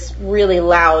doing this really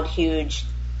loud, huge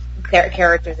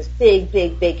character, this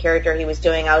big character he was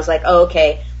doing, I was like, oh,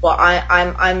 okay, well,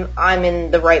 I'm in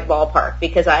the right ballpark,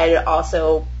 because I had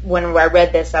also, when I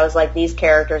read this, I was like, these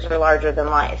characters are larger than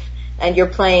life, and you're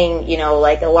playing,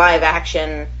 like a live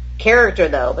action character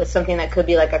though, but something that could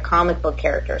be like a comic book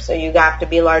character, so you have to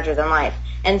be larger than life.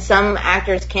 And some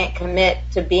actors can't commit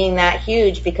to being that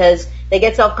huge because they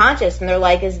get self-conscious and they're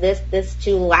like, is this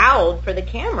too loud for the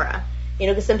camera?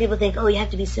 Because some people think, oh, you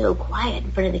have to be so quiet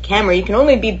in front of the camera. You can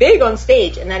only be big on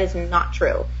stage, and that is not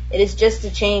true. It is just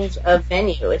a change of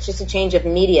venue. It's just a change of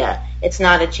media. It's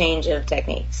not a change of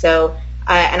technique. So,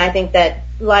 and I think that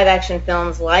live-action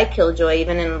films like Killjoy,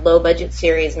 even in low-budget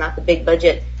series, not the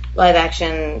big-budget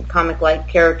live-action comic-like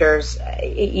characters,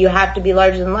 you have to be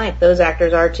larger than life. Those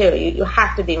actors are too. You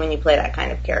have to be when you play that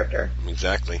kind of character.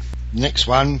 Exactly. Next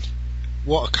one,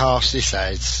 what a cast this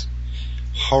has.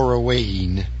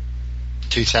 Horrorween,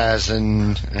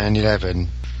 2011.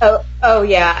 Oh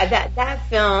yeah, that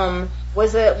film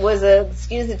was a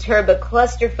excuse the term, but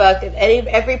clusterfuck of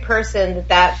every person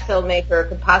that filmmaker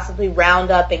could possibly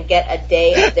round up and get a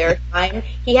day of their time.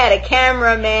 He had a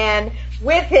cameraman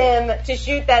with him to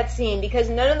shoot that scene, because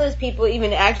none of those people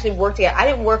even actually worked together. I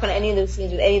didn't work on any of those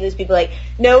scenes with any of those people. Like,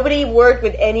 nobody worked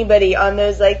with anybody on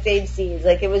those, same scenes.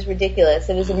 It was ridiculous.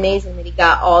 It was amazing that he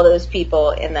got all those people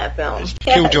in that film.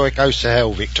 Killjoy Goes to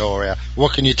Hell, Victoria.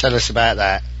 What can you tell us about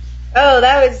that? Oh,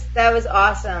 that was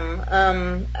awesome.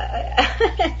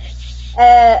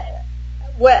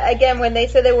 Again, when they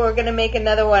said they were going to make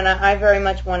another one, I very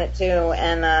much wanted to,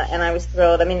 and I was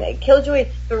thrilled. I mean, Killjoy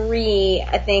 3,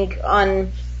 I think I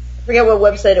forget what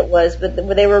website it was, but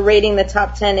they were rating the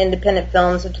top 10 independent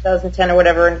films of 2010 or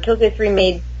whatever, and Killjoy 3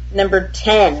 made number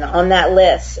 10 on that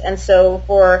list. And so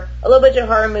for a low-budget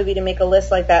horror movie to make a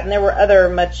list like that, and there were other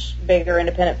much bigger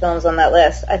independent films on that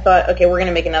list, I thought, okay, we're going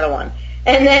to make another one.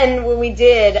 And then when we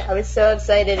did, I was so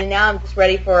excited, and now I'm just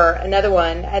ready for another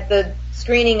one. At the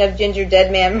screening of Ginger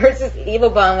Deadman versus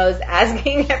Evil Bong, I was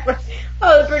asking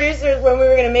all the producers when we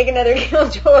were going to make another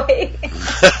Killjoy.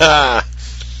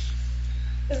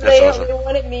 They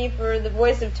wanted me for the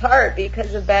voice of Tart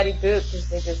because of Batty Boop,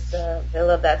 because they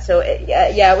love that. So it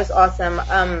was awesome.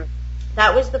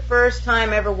 That was the first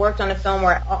time I ever worked on a film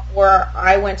where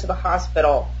I went to the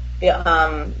hospital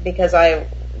because I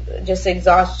just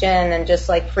exhaustion and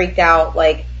just freaked out.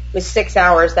 It was 6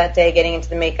 hours that day getting into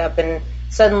the makeup, and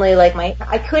suddenly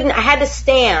I had to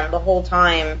stand the whole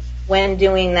time when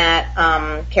doing that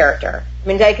character. I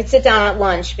mean, I could sit down at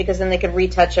lunch because then they could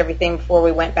retouch everything before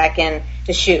we went back in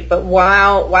to shoot. But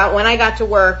when I got to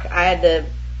work,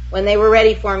 when they were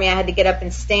ready for me, I had to get up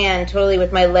and stand totally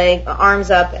with my arms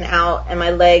up and out and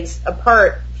my legs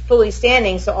apart, fully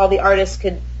standing, so all the artists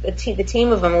the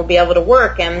team of them will be able to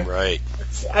work. And right.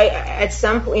 At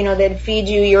some point, they'd feed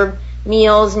you your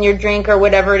meals and your drink or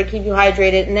whatever to keep you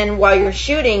hydrated, and then while you're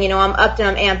shooting, I'm upped and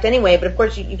I'm amped anyway, but of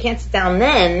course you can't sit down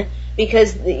then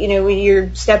because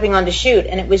you're stepping on to shoot.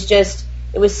 And it was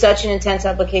such an intense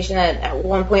application that at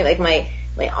one point my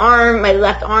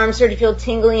left arm started to feel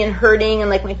tingly and hurting, and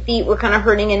my feet were kind of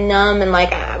hurting and numb, and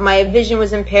my vision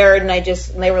was impaired, and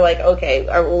they were like, okay,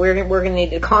 we're gonna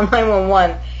need to call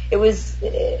 911. It was,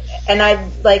 and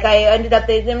they ended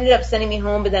up sending me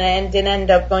home, but then I didn't end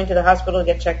up going to the hospital to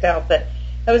get checked out. But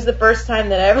that was the first time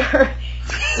that I ever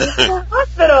went to the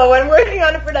hospital when working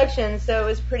on a production. So it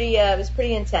was pretty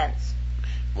intense.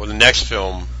 Well, the next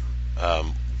film,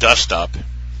 Dust Up,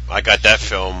 I got that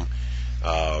film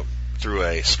through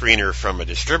a screener from a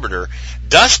distributor.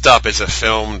 Dust Up is a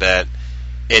film that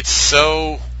it's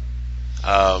so,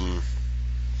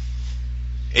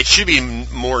 it should be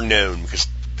more known because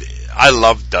I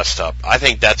love Dust Up. I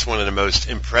think that's one of the most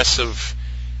impressive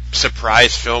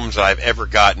surprise films I've ever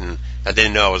gotten. I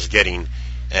didn't know I was getting.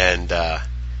 And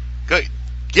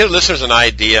give listeners an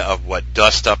idea of what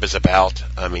Dust Up is about.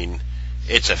 I mean,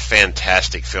 it's a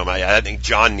fantastic film. I think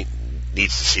John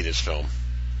needs to see this film.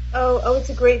 Oh, it's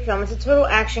a great film. It's a total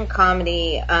action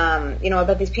comedy,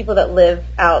 about these people that live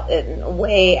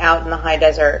way out in the high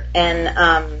desert.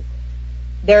 And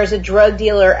there's a drug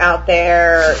dealer out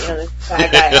there, this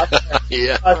bad guy out there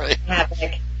causing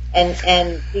havoc.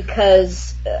 And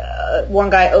because one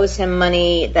guy owes him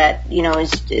money that,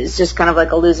 is just kind of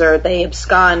like a loser, they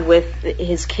abscond with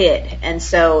his kid. And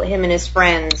so him and his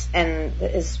friends and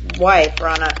his wife are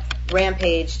on a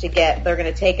rampage they're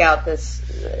going to take out this,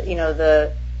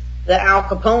 the Al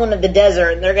Capone of the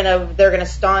desert, and they're gonna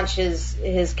staunch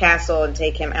his castle and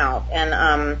take him out.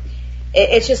 And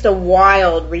it's just a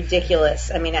wild, ridiculous,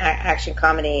 action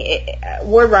comedy.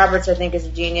 Ward Roberts, I think, is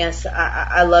a genius.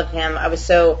 I love him. I was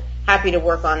so happy to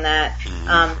work on that.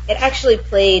 It actually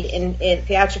played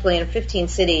theatrically in 15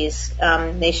 cities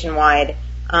nationwide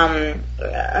in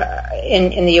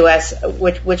the U.S.,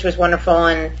 which was wonderful.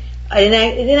 And it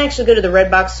didn't actually go to the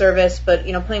Redbox service, but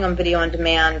playing on video on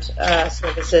demand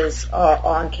services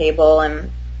on cable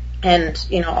and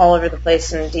all over the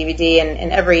place in DVD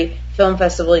and every film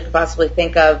festival you could possibly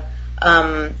think of.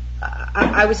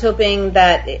 I was hoping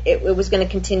that it was going to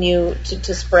continue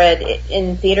to spread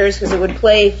in theaters because it would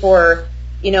play for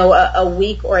a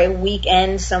week or a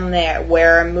weekend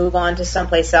somewhere and move on to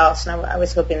someplace else. And I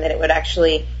was hoping that it would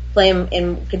actually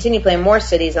continue playing more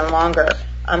cities and longer.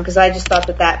 Because I just thought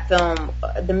that film,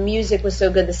 the music was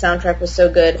so good, the soundtrack was so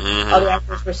good, all the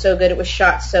actors were so good, it was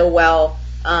shot so well,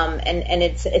 and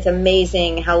it's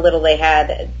amazing how little they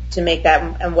had to make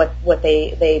that and what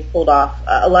they pulled off.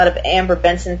 A lot of Amber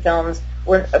Benson fans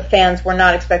were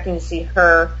not expecting to see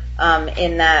her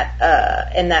in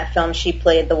that film. She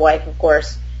played the wife, of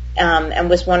course, and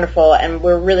was wonderful, and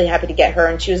we're really happy to get her.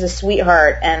 And she was a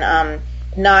sweetheart, and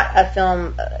not a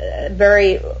film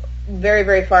very, very,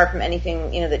 very far from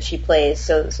anything that she plays.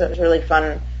 So it was really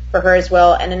fun for her as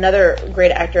well. And another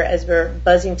great actor, Ezra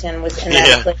Buzzington, was in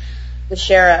that play, the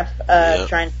sheriff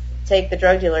trying to take the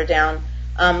drug dealer down,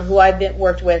 who I've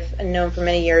worked with and known for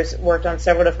many years. Worked on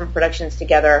several different productions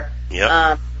together.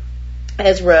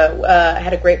 Ezra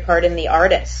had a great part in The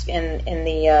Artist, in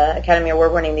the Academy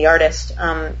Award-winning The Artist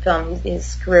film.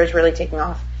 His career is really taking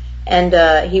off,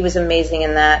 and he was amazing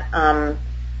in that.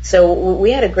 So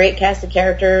we had a great cast of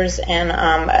characters, and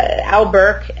Al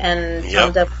Burke and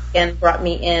Tom Duff again brought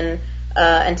me in,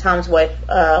 and Tom's wife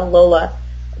Lola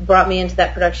brought me into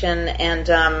that production, and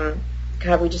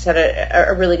God, we just had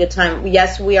a really good time.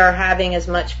 Yes, we are having as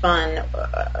much fun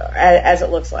as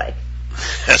it looks like.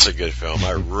 That's a good film.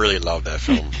 I really love that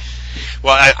film.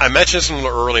 Well, I mentioned this a little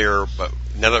earlier, but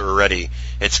now that we're ready,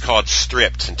 it's called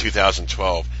Stripped in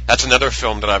 2012. That's another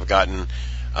film that I've gotten.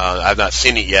 I've not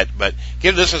seen it yet, but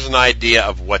give listeners an idea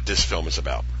of what this film is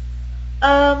about.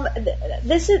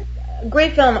 This is a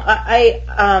great film. I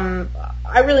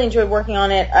really enjoyed working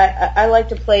on it. I like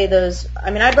to play those.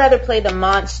 I'd rather play the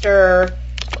monster,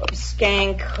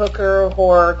 skank, hooker,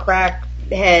 whore,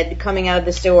 crackhead coming out of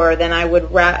the store than I would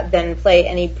than play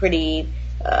any pretty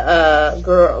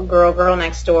girl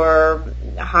next door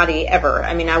hottie ever.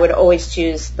 I would always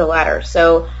choose the latter.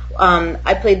 So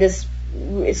I played this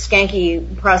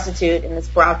skanky prostitute in this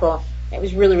brothel. It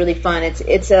was really, really fun. It's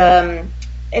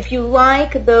if you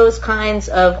like those kinds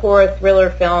of horror thriller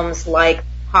films like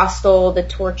Hostel, the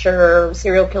torture,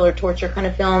 serial killer torture kind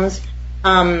of films,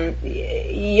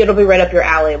 it'll be right up your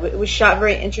alley. It was shot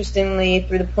very interestingly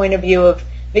through the point of view of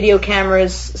video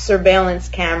cameras, surveillance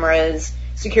cameras,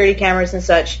 security cameras and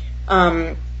such,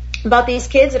 about these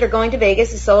kids that are going to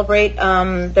Vegas to celebrate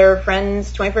their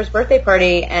friend's 21st birthday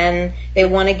party, and they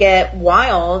want to get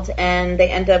wild, and they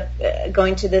end up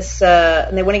going to this,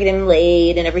 and they want to get him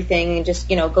laid and everything, and just,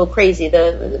 go crazy.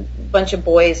 The bunch of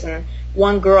boys and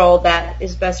one girl that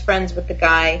is best friends with the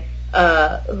guy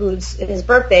who's his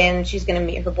birthday, and she's going to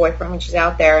meet her boyfriend when she's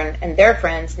out there, and they're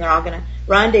friends, and they're all going to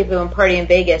rendezvous and party in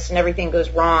Vegas, and everything goes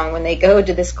wrong when they go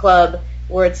to this club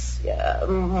where it's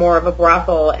more of a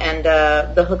brothel, and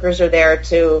the hookers are there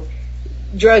to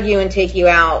drug you and take you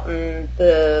out, and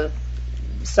the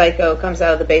psycho comes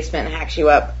out of the basement and hacks you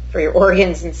up for your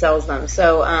organs and sells them.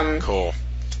 So cool.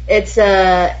 It's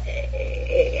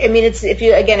it's if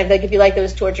you like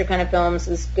those torture kind of films,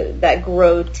 that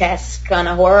grotesque kind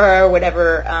of horror or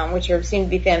whatever, which seem to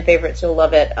be fan favorites, you'll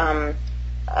love it.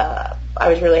 I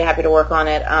was really happy to work on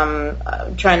it.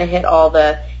 Trying to hit all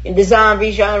the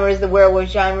zombie genres, the werewolf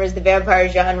genres, the vampire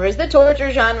genres, the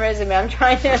torture genres. I'm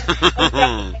trying to,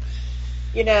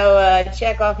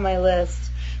 check off my list.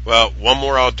 Well, one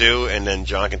more I'll do, and then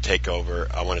John can take over.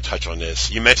 I want to touch on this.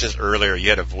 You mentioned this earlier. You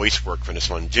had a voice work for this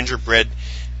one. Ginger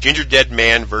Dead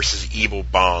Man versus Evil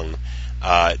Bong.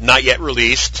 Not yet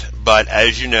released, but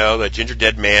as you know, the Ginger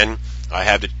Dead Man I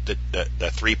have the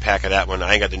 3-pack of that one.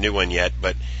 I ain't got the new one yet,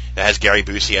 but it has Gary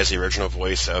Busey as the original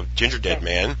voice of Ginger Dead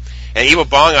Man. And Evil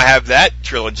Bong, I have that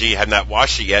trilogy. I have not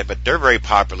watched it yet, but they're very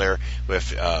popular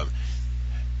with...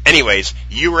 Anyways,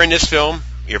 you were in this film,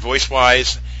 your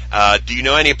voice-wise. Do you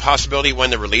know any possibility when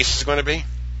the release is going to be?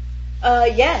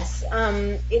 Yes.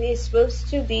 It is supposed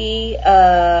to be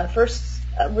first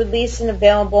released and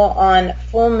available on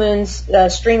Full Moon's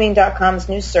streaming.com's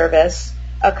new service,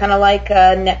 kind of like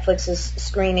Netflix's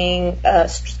streaming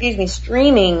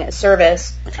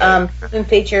service. Okay. Moon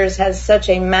Features has such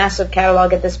a massive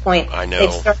catalog at this point. I know.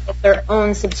 They've started their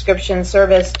own subscription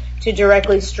service to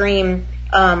directly stream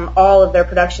all of their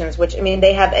productions, which, I mean,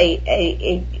 they have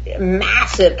a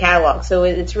massive catalog, so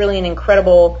it's really an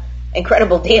incredible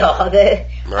deal that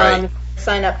Right.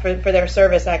 sign up for their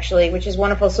service, actually, which is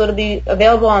wonderful. So it'll be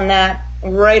available on that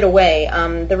right away.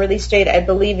 The release date, I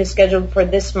believe, is scheduled for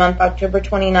this month, October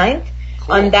 29th.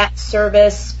 Cool. On that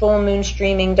service,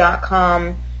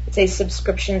 fullmoonstreaming.com. It's a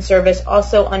subscription service.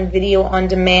 Also on video on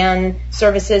demand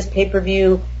services,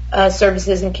 pay-per-view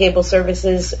services, and cable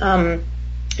services.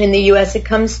 In the U.S., it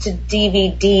comes to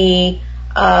DVD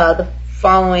the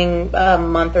following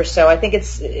month or so. I think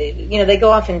it's, they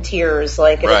go off in tiers.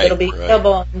 Like it'll be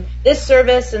available on this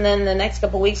service, and then the next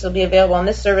couple of weeks it'll be available on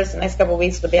this service. The next couple of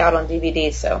weeks it'll be out on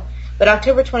DVD. So, but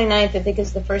October 29th, I think,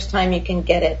 is the first time you can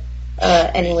get it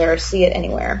anywhere or see it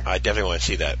anywhere. I definitely want to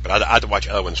see that, but I have to watch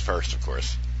other ones first, of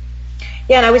course.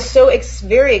 Yeah, and I was so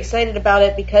very excited about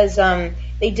it because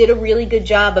they did a really good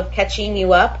job of catching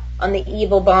you up on the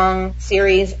Evil Bong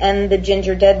series and the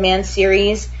Ginger Dead Man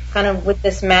series, kind of with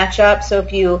this matchup. So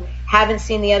if you haven't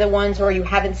seen the other ones, or you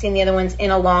haven't seen the other ones in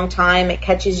a long time, it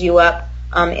catches you up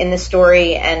in the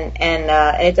story, and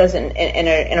it does it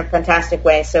in a fantastic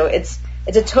way. So it's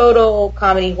a total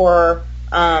comedy horror.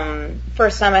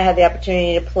 First time I had the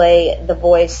opportunity to play the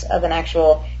voice of an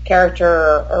actual character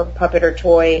or puppet or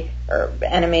toy or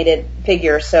animated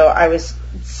figure. So I was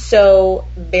so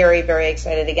very, very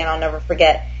excited. Again, I'll never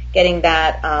forget getting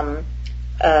that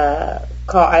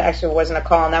call. I actually wasn't a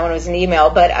call, and that one was an email,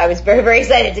 but I was very, very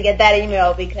excited to get that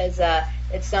email because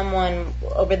it's someone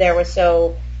over there was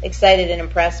so excited and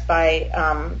impressed by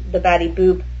the Batty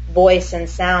Boop voice and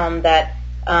sound that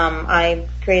I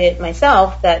created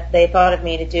myself, that they thought of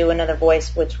me to do another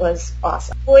voice, which was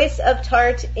awesome. Voice of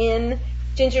Tart in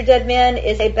Ginger Dead Man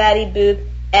is a Batty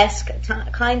Boop-esque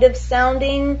kind of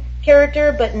sounding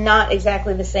character, but not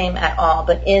exactly the same at all,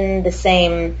 but in the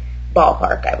same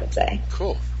ballpark, I would say.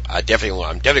 Cool. I'm definitely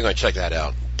going to check that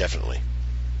out. Definitely.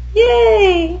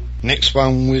 Yay! Next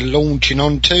one we're launching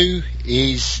onto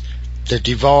is The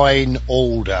Divine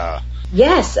Order.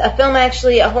 Yes, a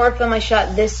horror film I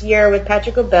shot this year with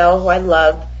Patrick O'Bell, who I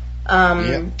love.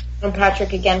 Known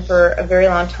Patrick again for a very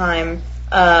long time,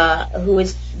 who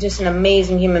is just an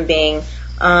amazing human being,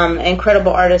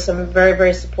 incredible artist. I'm very,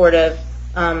 very supportive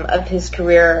of his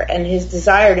career and his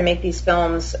desire to make these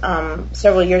films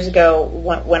several years ago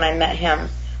when I met him.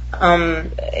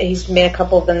 He's made a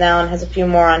couple of them now and has a few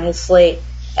more on his slate.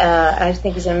 I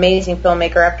think he's an amazing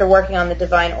filmmaker. After working on The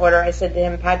Divine Order, I said to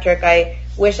him, Patrick, I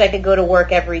wish I could go to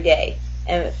work every day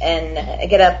and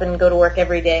get up and go to work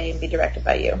every day and be directed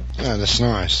by you. Oh, that's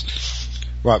nice.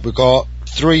 Right, we've got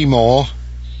 3 more,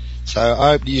 so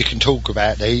I hope that you can talk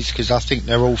about these because I think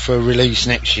they're all for release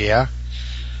next year.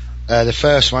 The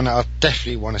first one that I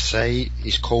definitely want to see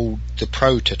is called The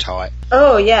Prototype.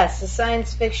 Oh, yes, a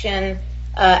science fiction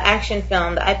action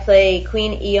film. I play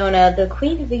Queen Iona, the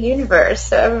Queen of the Universe,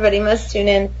 so everybody must tune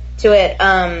in to it.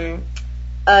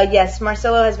 Yes,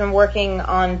 Marcelo has been working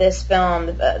on this film,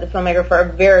 the filmmaker, for a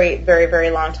very, very, very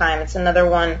long time. It's another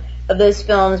one of those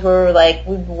films where we've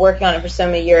been working on it for so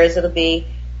many years. It'll be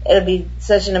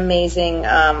such an amazing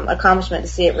accomplishment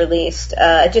to see it released.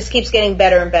 It just keeps getting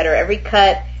better and better. Every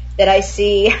cut that I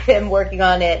see him working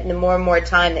on it, and the more and more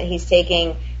time that he's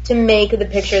taking to make the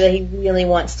picture that he really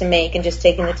wants to make, and just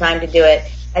taking the time to do it,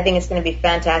 I think it's going to be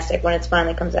fantastic when it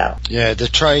finally comes out. Yeah, the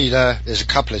trailer, there's a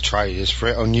couple of trailers for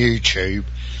it on YouTube,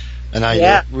 and they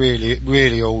look really,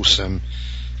 really awesome.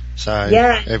 So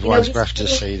everyone's going to have to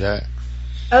see that.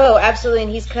 Oh, absolutely,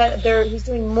 and he's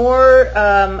doing more,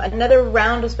 another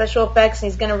round of special effects,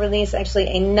 and he's going to release actually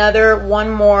one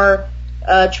more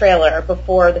trailer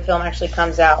before the film actually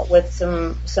comes out with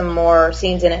some more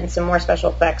scenes in it and some more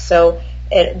special effects. So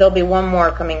there'll be one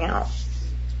more coming out.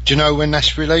 Do you know when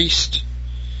that's released?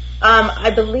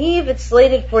 I believe it's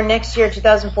slated for next year,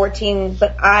 2014,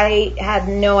 but I have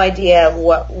no idea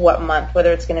what month,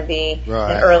 whether it's going to be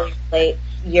an early or late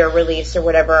year release or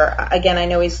whatever. Again, I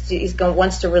know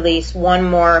wants to release one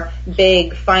more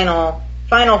big final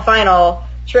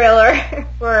trailer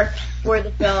for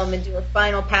the film and do a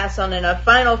final pass on it and a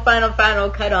final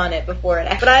cut on it before it.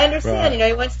 But I understand, Right.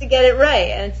 He wants to get it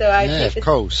right, and so I Yeah, took of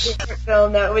course. this different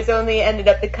film that was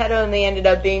the cut only ended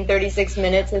up being 36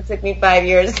 minutes. It took me 5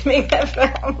 years to make that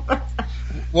film.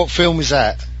 What film is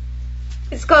that?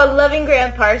 It's called Loving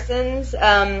Grant Parsons.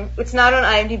 It's not on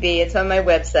IMDb. It's on my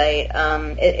website.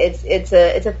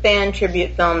 It's a fan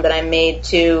tribute film that I made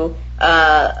to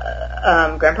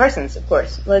Grant Parsons, of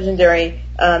course, legendary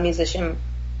musician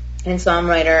and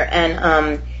songwriter.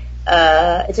 And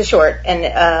it's a short, and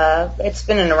it's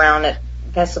been around at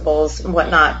festivals and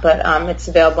whatnot. But it's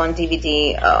available on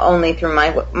DVD only through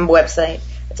my website.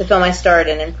 It's a film I starred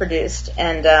in and produced,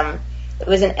 and it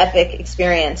was an epic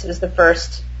experience. It was the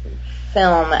first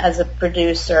film as a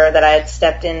producer that I had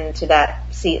stepped into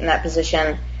that seat in that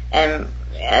position, and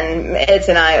it's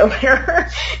an eye opener.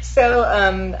 So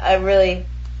I'm really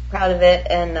proud of it,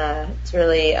 and it's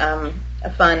really a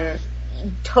fun,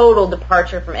 total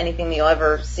departure from anything that you'll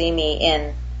ever see me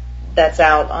in that's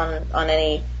out on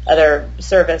any other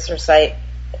service or site.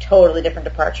 A totally different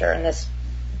departure. In this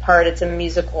part, it's a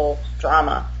musical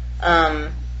drama,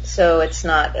 so it's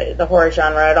not the horror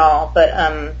genre at all, but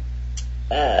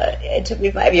it took me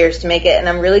 5 years to make it, and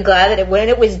I'm really glad that when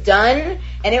it was done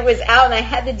and it was out and I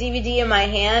had the DVD in my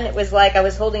hand, it was like I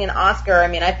was holding an Oscar. I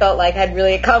mean, I felt like I'd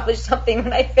really accomplished something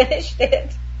when I finished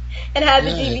it and had the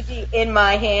DVD in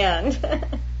my hand.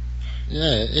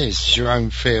 Yeah, it is. It's your own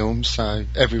film, so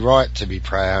every right to be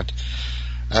proud.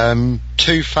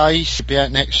 Two-Face will be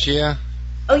out next year.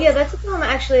 Oh yeah, that's a film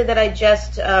actually that I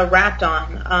just wrapped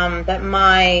on. That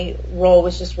my role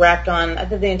was just wrapped on. I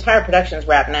think the entire production's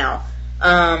wrapped now.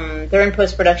 They're in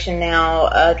post-production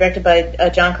now, directed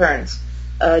by John Kearns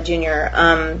Jr.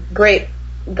 Great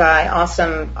guy,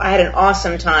 awesome. I had an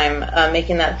awesome time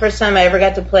making that. First time I ever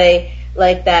got to play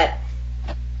like that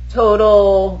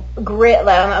total grit.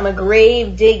 Like, I'm a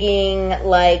grave digging,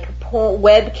 like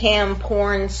webcam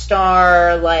porn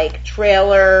star, like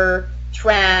trailer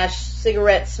trash,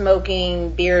 cigarette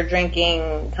smoking, beer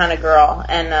drinking kind of girl,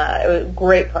 and it was a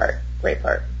great part.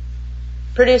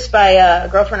 Produced by a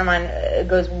girlfriend of mine.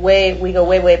 We go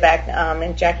way back,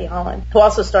 in Jackie Holland, who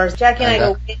also stars. Jackie and I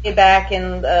go way back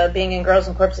in being in Girls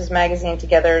and Corpses magazine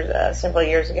together several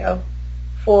years ago.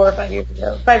 4 or 5 years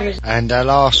ago. 5 years ago. And our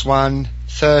last one,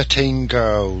 13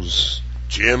 Girls.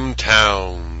 Jim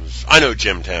Towns. I know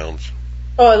Jim Towns.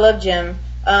 Oh, I love Jim.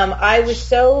 I was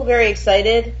so very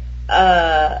excited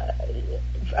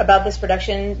about this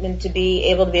production and to be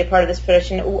able to be a part of this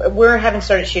production. We haven't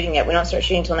started shooting yet. We don't start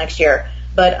shooting until next year.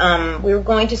 But we were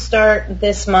going to start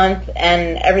this month,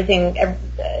 and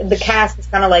the cast is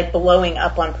kind of like blowing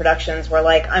up on productions. Where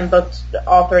like I'm booked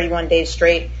all 31 days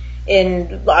straight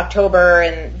in October,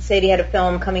 and Sadie had a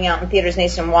film coming out in theaters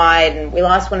nationwide, and we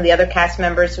lost one of the other cast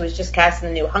members who was just cast in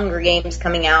the new Hunger Games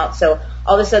coming out. So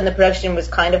all of a sudden the production was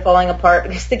kind of falling apart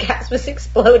because the cast was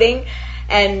exploding.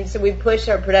 And so we pushed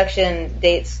our production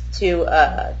dates to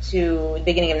the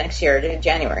beginning of next year, to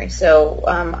January. So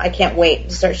I can't wait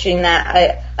to start shooting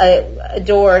that. I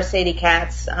adore Sadie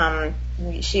Katz.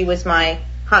 She was my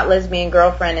hot lesbian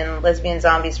girlfriend in Lesbian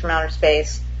Zombies from Outer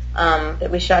Space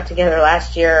that we shot together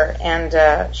last year,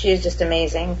 and she is just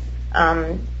amazing.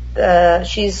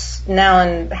 She's now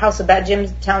in House of Bad, Jim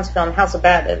Towns' film House of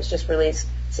Bad that was just released.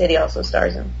 Sadie also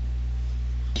stars in.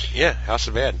 Yeah, House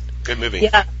of Bad. Good movie.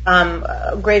 Yeah,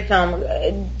 great film.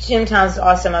 Jim Towns is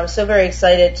awesome. I was so very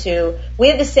excited we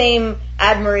had the same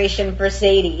admiration for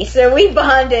Sadie, so we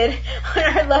bonded on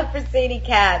our love for Sadie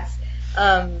Katz,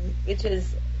 which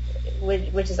is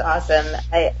awesome.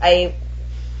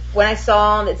 When I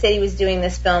saw that Sadie was doing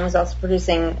this film, was also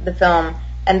producing the film,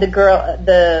 and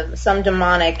some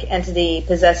demonic entity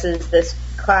possesses this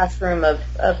classroom of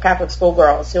Catholic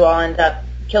schoolgirls who all end up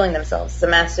killing themselves. It's a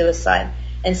mass suicide.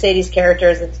 And Sadie's character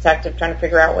is a detective trying to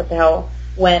figure out what the hell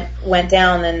went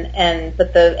down,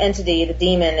 but the entity, the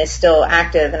demon, is still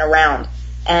active and around.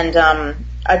 And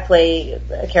I play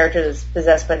a character that's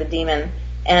possessed by the demon.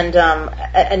 And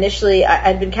initially,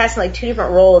 I'd been casting like 2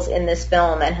 different roles in this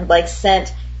film, and had like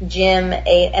sent Jim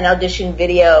an audition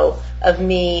video of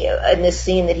me in this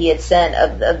scene that he had sent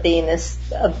of being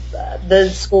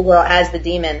the schoolgirl as the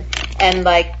demon, and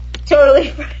like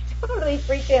totally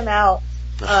freaked him out.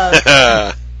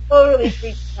 Totally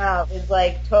freaked him out.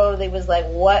 It was like,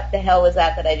 what the hell was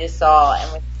that I just saw? And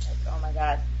was like, oh my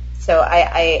god. So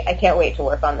I can't wait to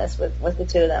work on this with the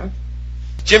 2 of them.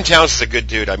 Jim Towns is a good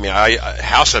dude. I mean,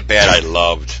 House of Bad I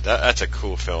loved. That's a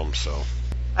cool film. So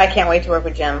I can't wait to work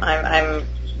with Jim. I'm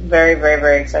very, very,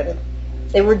 very excited.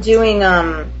 They were doing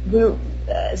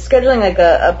scheduling like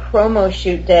a promo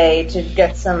shoot day to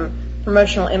get some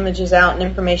promotional images out and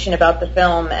information about the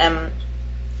film, and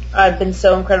I've been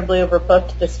so incredibly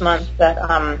overbooked this month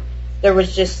that there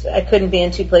was just, I couldn't be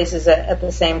in two places at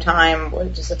the same time,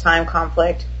 with just a time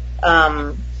conflict.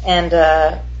 And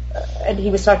he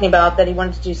was talking about that he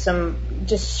wanted to do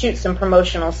shoot some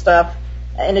promotional stuff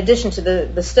in addition to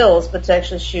the stills, but to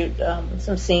actually shoot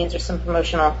some scenes or some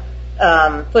promotional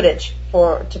footage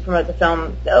to promote the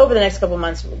film over the next couple of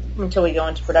months until we go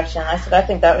into production. I said, I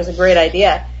think that was a great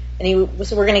idea. And he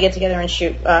said, we're going to get together and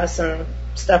shoot some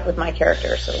stuff with my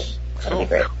character, so that'll be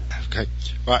great. Okay.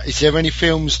 Right. Is there any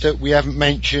films that we haven't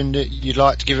mentioned that you'd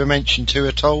like to give a mention to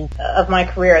at all? Of my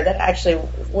career, that actually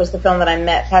was the film that I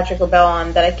met Patrick LaBelle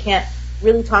on, that I can't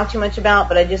really talk too much about,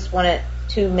 but I just wanted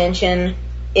to mention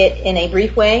it in a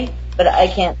brief way, but I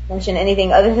can't mention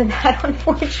anything other than that,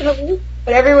 unfortunately.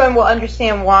 But everyone will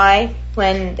understand why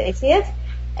when they see it.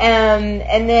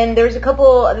 And then there's a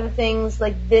couple other things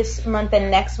like this month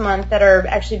and next month that are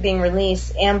actually being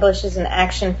released. Ambush is an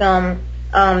action film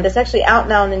that's actually out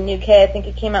now in the UK. I think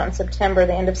it came out in September,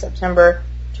 the end of September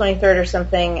 23rd or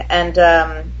something. And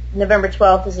November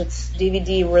 12th is its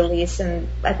DVD release, and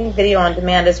I think video on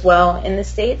demand as well in the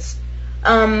States.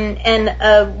 And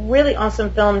a really awesome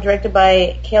film directed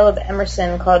by Caleb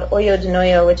Emerson called Oyo de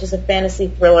Noyo, which is a fantasy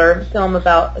thriller film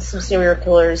about some serial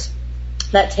killers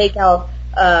that take out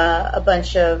a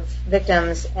bunch of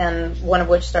victims, and one of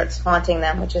which starts haunting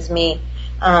them, which is me.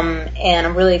 And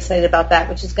I'm really excited about that,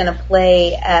 which is going to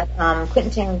play at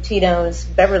Quentin Tarantino's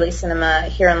Beverly Cinema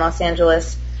here in Los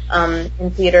Angeles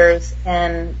in theaters,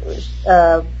 and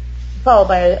followed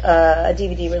by a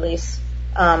DVD release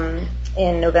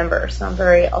in November. So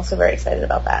I'm also very excited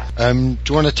about that. Do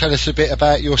you want to tell us a bit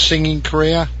about your singing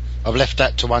career? I've left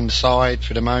that to one side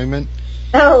for the moment.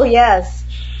 Oh, yes.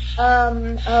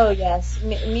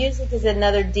 Music is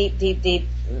another deep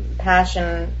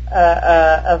passion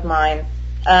of mine.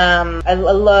 I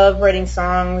love writing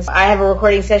songs. I have a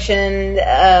recording session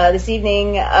this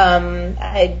evening.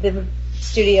 The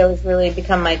studio has really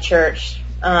become my church.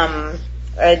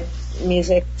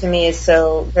 Music to me is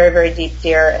so very, very deep,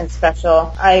 dear, and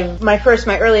special. My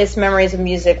earliest memories of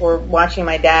music were watching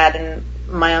my dad and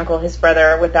my uncle, his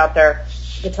brother, whip out their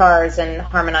guitars and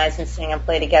harmonize and sing and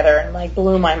play together, and like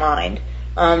blew my mind.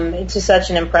 It's just such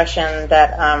an impression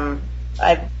that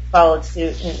I've followed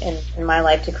suit in my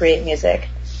life to create music.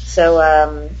 So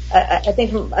I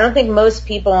don't think most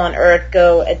people on earth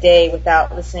go a day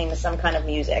without listening to some kind of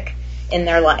music in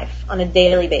their life on a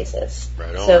daily basis.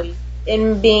 Right on. So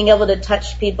in being able to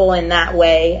touch people in that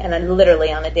way, and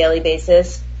literally on a daily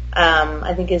basis,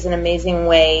 I think is an amazing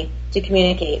way to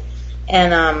communicate.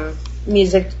 And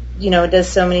music, does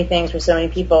so many things for so many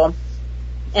people.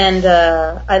 And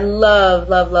I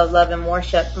love and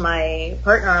worship my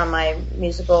partner on my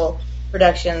musical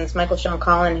productions, Michael Sean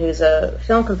Collin, who's a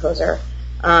film composer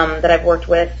that I've worked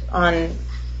with on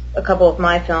a few of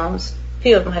my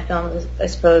films, I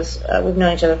suppose. We've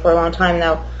known each other for a long time,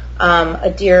 though. A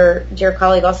dear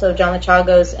colleague, also John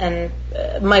Luchagos, and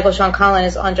Michael Sean Collin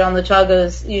is on John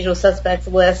Luchagos' Usual Suspects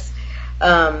list.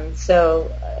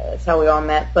 So that's how we all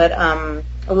met. But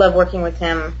I love working with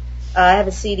him. I have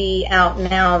a CD out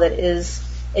now that is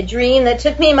a dream that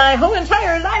took me my whole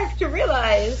entire life to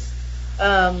realize.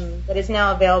 That is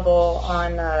now available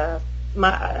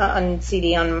on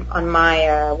CD on my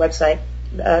website,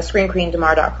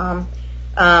 ScreamQueenDemar.com,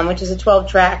 which is a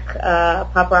 12-track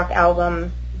pop rock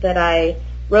album that I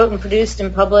wrote and produced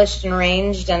and published and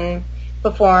arranged and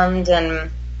performed,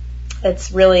 and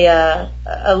it's really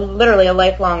literally a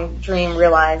lifelong dream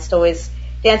realized. Always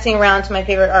dancing around to my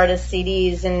favorite artists'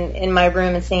 CDs in my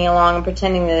room and singing along and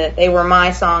pretending that they were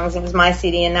my songs. It was my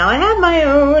CD, and now I have my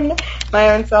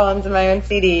own songs and my own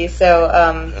CD. So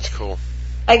that's cool.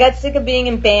 I got sick of being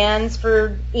in bands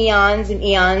for eons and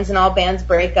eons, and all bands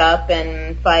break up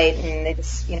and fight, and they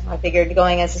just, I figured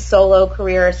going as a solo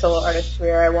artist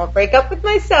career, I won't break up with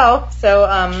myself. So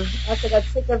after I got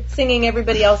sick of singing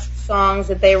everybody else's songs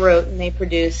that they wrote and they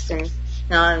produced, and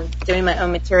now I'm doing my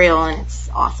own material, and it's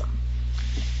awesome.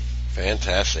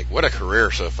 Fantastic. What a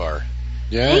career so far.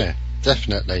 Yeah,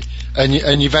 definitely.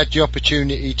 And you've had the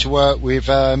opportunity to work with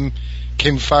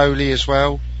Kim Foley as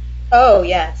well? Oh,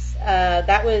 yes.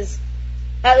 That was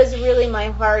really my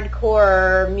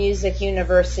hardcore music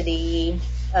university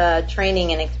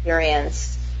training and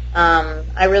experience.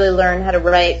 I really learned how to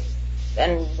write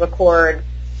and record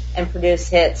and produce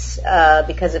hits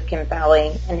because of Kim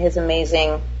Fowley and his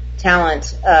amazing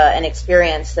talent and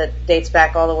experience that dates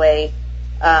back all the way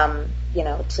to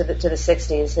the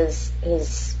 60s.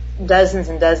 His dozens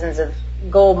and dozens of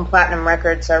gold and platinum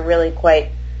records are really quite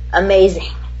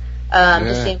amazing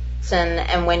to see.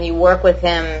 And when you work with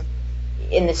him,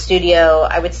 in the studio.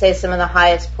 I would say some of the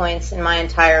highest points in my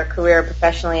entire career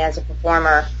professionally as a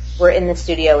performer were in the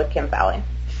studio with Kim Fowley.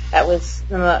 That was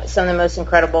some of the most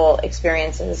incredible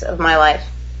experiences of my life.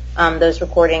 Those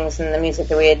recordings and the music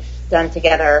that we had done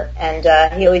together. And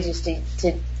he always used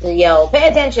to yell, "Pay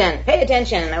attention, pay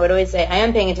attention." And I would always say, I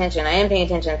am paying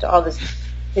attention to all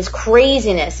this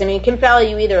craziness. I mean, Kim Fowley,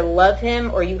 you either love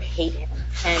him or you hate him.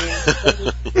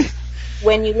 And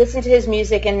when you listen to his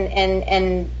music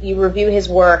and you review his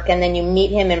work and then you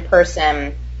meet him in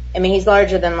person, I mean, he's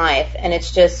larger than life. And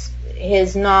it's just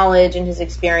his knowledge and his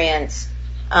experience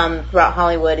throughout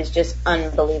Hollywood is just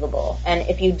unbelievable. And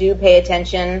if you do pay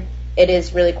attention, it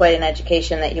is really quite an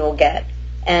education that you will get.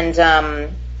 And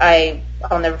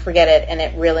I'll never forget it. And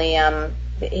it really,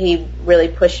 he really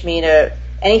pushed me to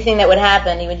anything that would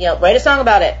happen. He would yell, "Write a song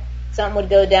about it." Something would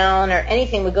go down, or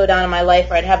anything would go down in my life,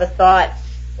 or I'd have a thought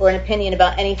or an opinion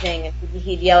about anything, and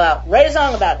he'd yell out, "Write a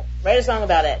song about it. Write a song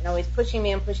about it." And always pushing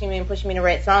me to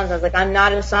write songs. I was like, I'm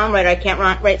not a songwriter. I can't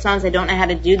write songs. I don't know how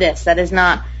to do this. That is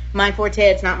not my forte.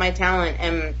 It's not my talent.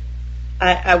 And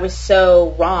I was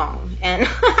so wrong. And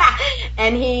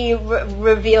and he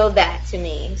revealed that to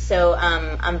me. So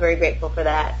I'm very grateful for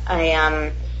that.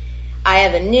 I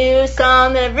have a new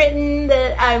song that I've written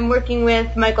that I'm working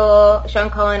with Michael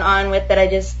Sean Cullen on with that I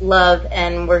just love,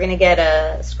 and we're gonna get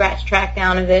a scratch track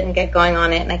down of it and get going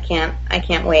on it, and I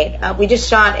can't wait. We just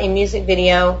shot a music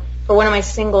video for one of my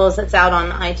singles that's out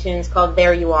on iTunes called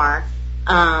 "There You Are."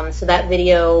 So that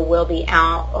video will be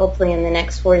out hopefully in the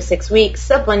next 4 to 6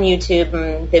 weeks, up on YouTube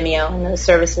and Vimeo and those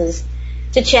services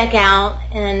to check out.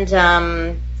 And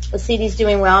the CD's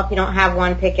doing well. If you don't have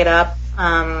one, pick it up.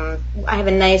 I have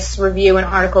a nice review and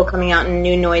article coming out in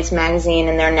New Noise magazine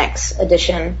in their next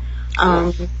edition.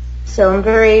 So I'm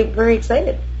very, very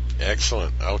excited.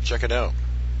 Excellent. I'll check it out.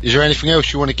 Is there anything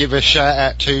else you want to give a shout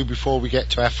out to before we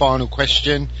get to our final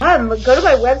question? Go to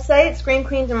my website,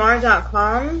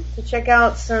 screamqueendemar.com, to check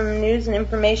out some news and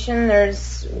information.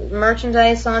 There's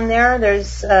merchandise on there.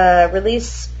 There's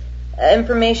release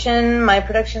information, my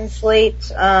production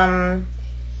slate,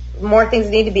 more things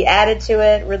need to be added to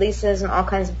it, releases and all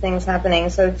kinds of things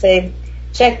happening. So I'd say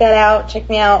check that out. Check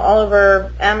me out all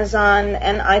over Amazon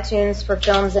and iTunes for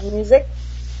films and music.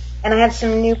 And I have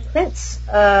some new prints,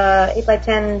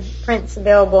 8x10 prints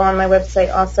available on my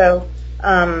website also,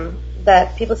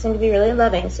 that people seem to be really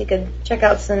loving. So you could check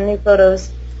out some new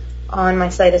photos on my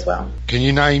site as well. Can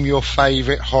you name your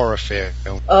favourite horror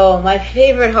film? Oh, my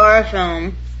favorite horror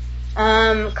film.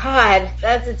 God,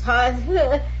 that's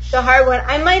a hard one.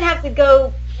 I might have to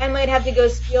go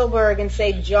Spielberg and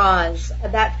say Jaws.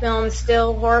 That film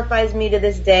still horrifies me to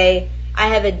this day. I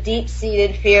have a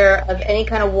deep-seated fear of any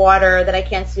kind of water that I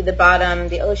can't see the bottom.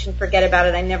 The ocean, forget about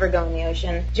it. I never go in the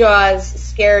ocean. Jaws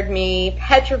scared me,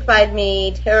 petrified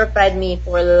me, terrified me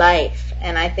for life.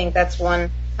 And I think that's one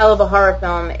hell of a horror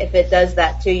film if it does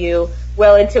that to you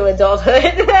well into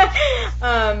adulthood.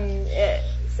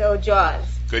 So Jaws.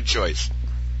 Good choice.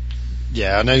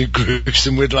 Yeah, I know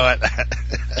Gruesome would like that.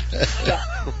 Yeah.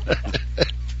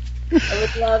 I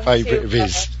would love favourite of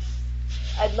his.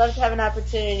 I'd love to have an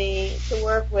opportunity to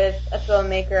work with a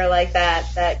filmmaker like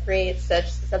that creates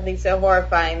something so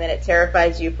horrifying that it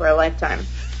terrifies you for a lifetime.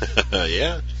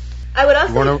 Yeah. I would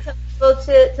also tell people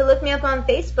to look me up on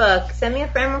Facebook. Send me a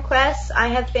friend request. I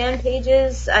have fan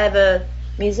pages. I have a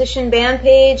musician band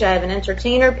page. I have an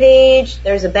entertainer page.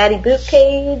 There's a Batty Boot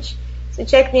page. So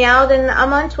check me out, and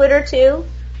I'm on Twitter too.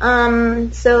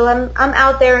 So I'm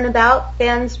out there and about.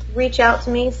 Fans reach out to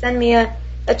me, send me a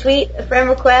tweet, a friend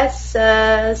request,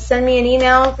 send me an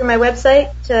email through my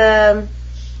website,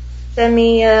 send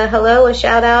me a hello, a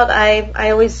shout out.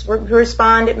 I always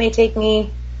respond. It may take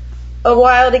me a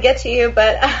while to get to you,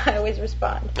 but I always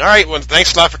respond. All right, well,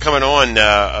 thanks a lot for coming on.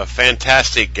 A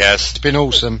fantastic guest. It's been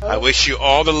awesome. I wish you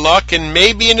all the luck, and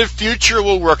maybe in the future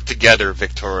we'll work together,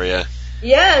 Victoria.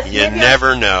 Yes. You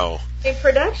never know. In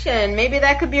production, maybe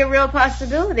that could be a real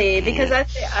possibility, because I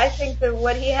think that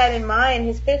what he had in mind,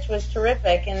 his pitch was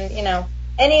terrific, and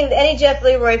any Jeff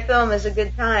Leroy film is a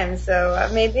good time, so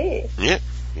maybe. Yeah,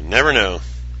 you never know.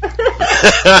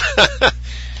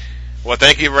 Well,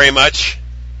 thank you very much.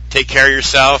 Take care of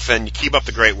yourself and keep up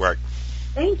the great work.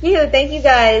 Thank you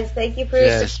guys. Thank you for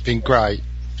your it's been great.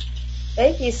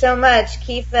 Thank you so much.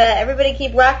 Everybody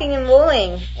keep rocking and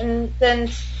rolling, and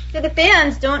then. To the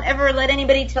fans, don't ever let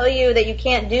anybody tell you that you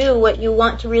can't do what you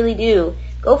want to really do.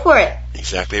 Go for it.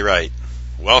 Exactly right.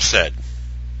 Well said.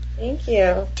 Thank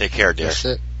you. Take care, dear. That's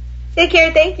it. Take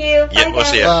care. Thank you. Yeah, we'll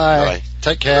see you. Bye.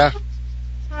 Take care.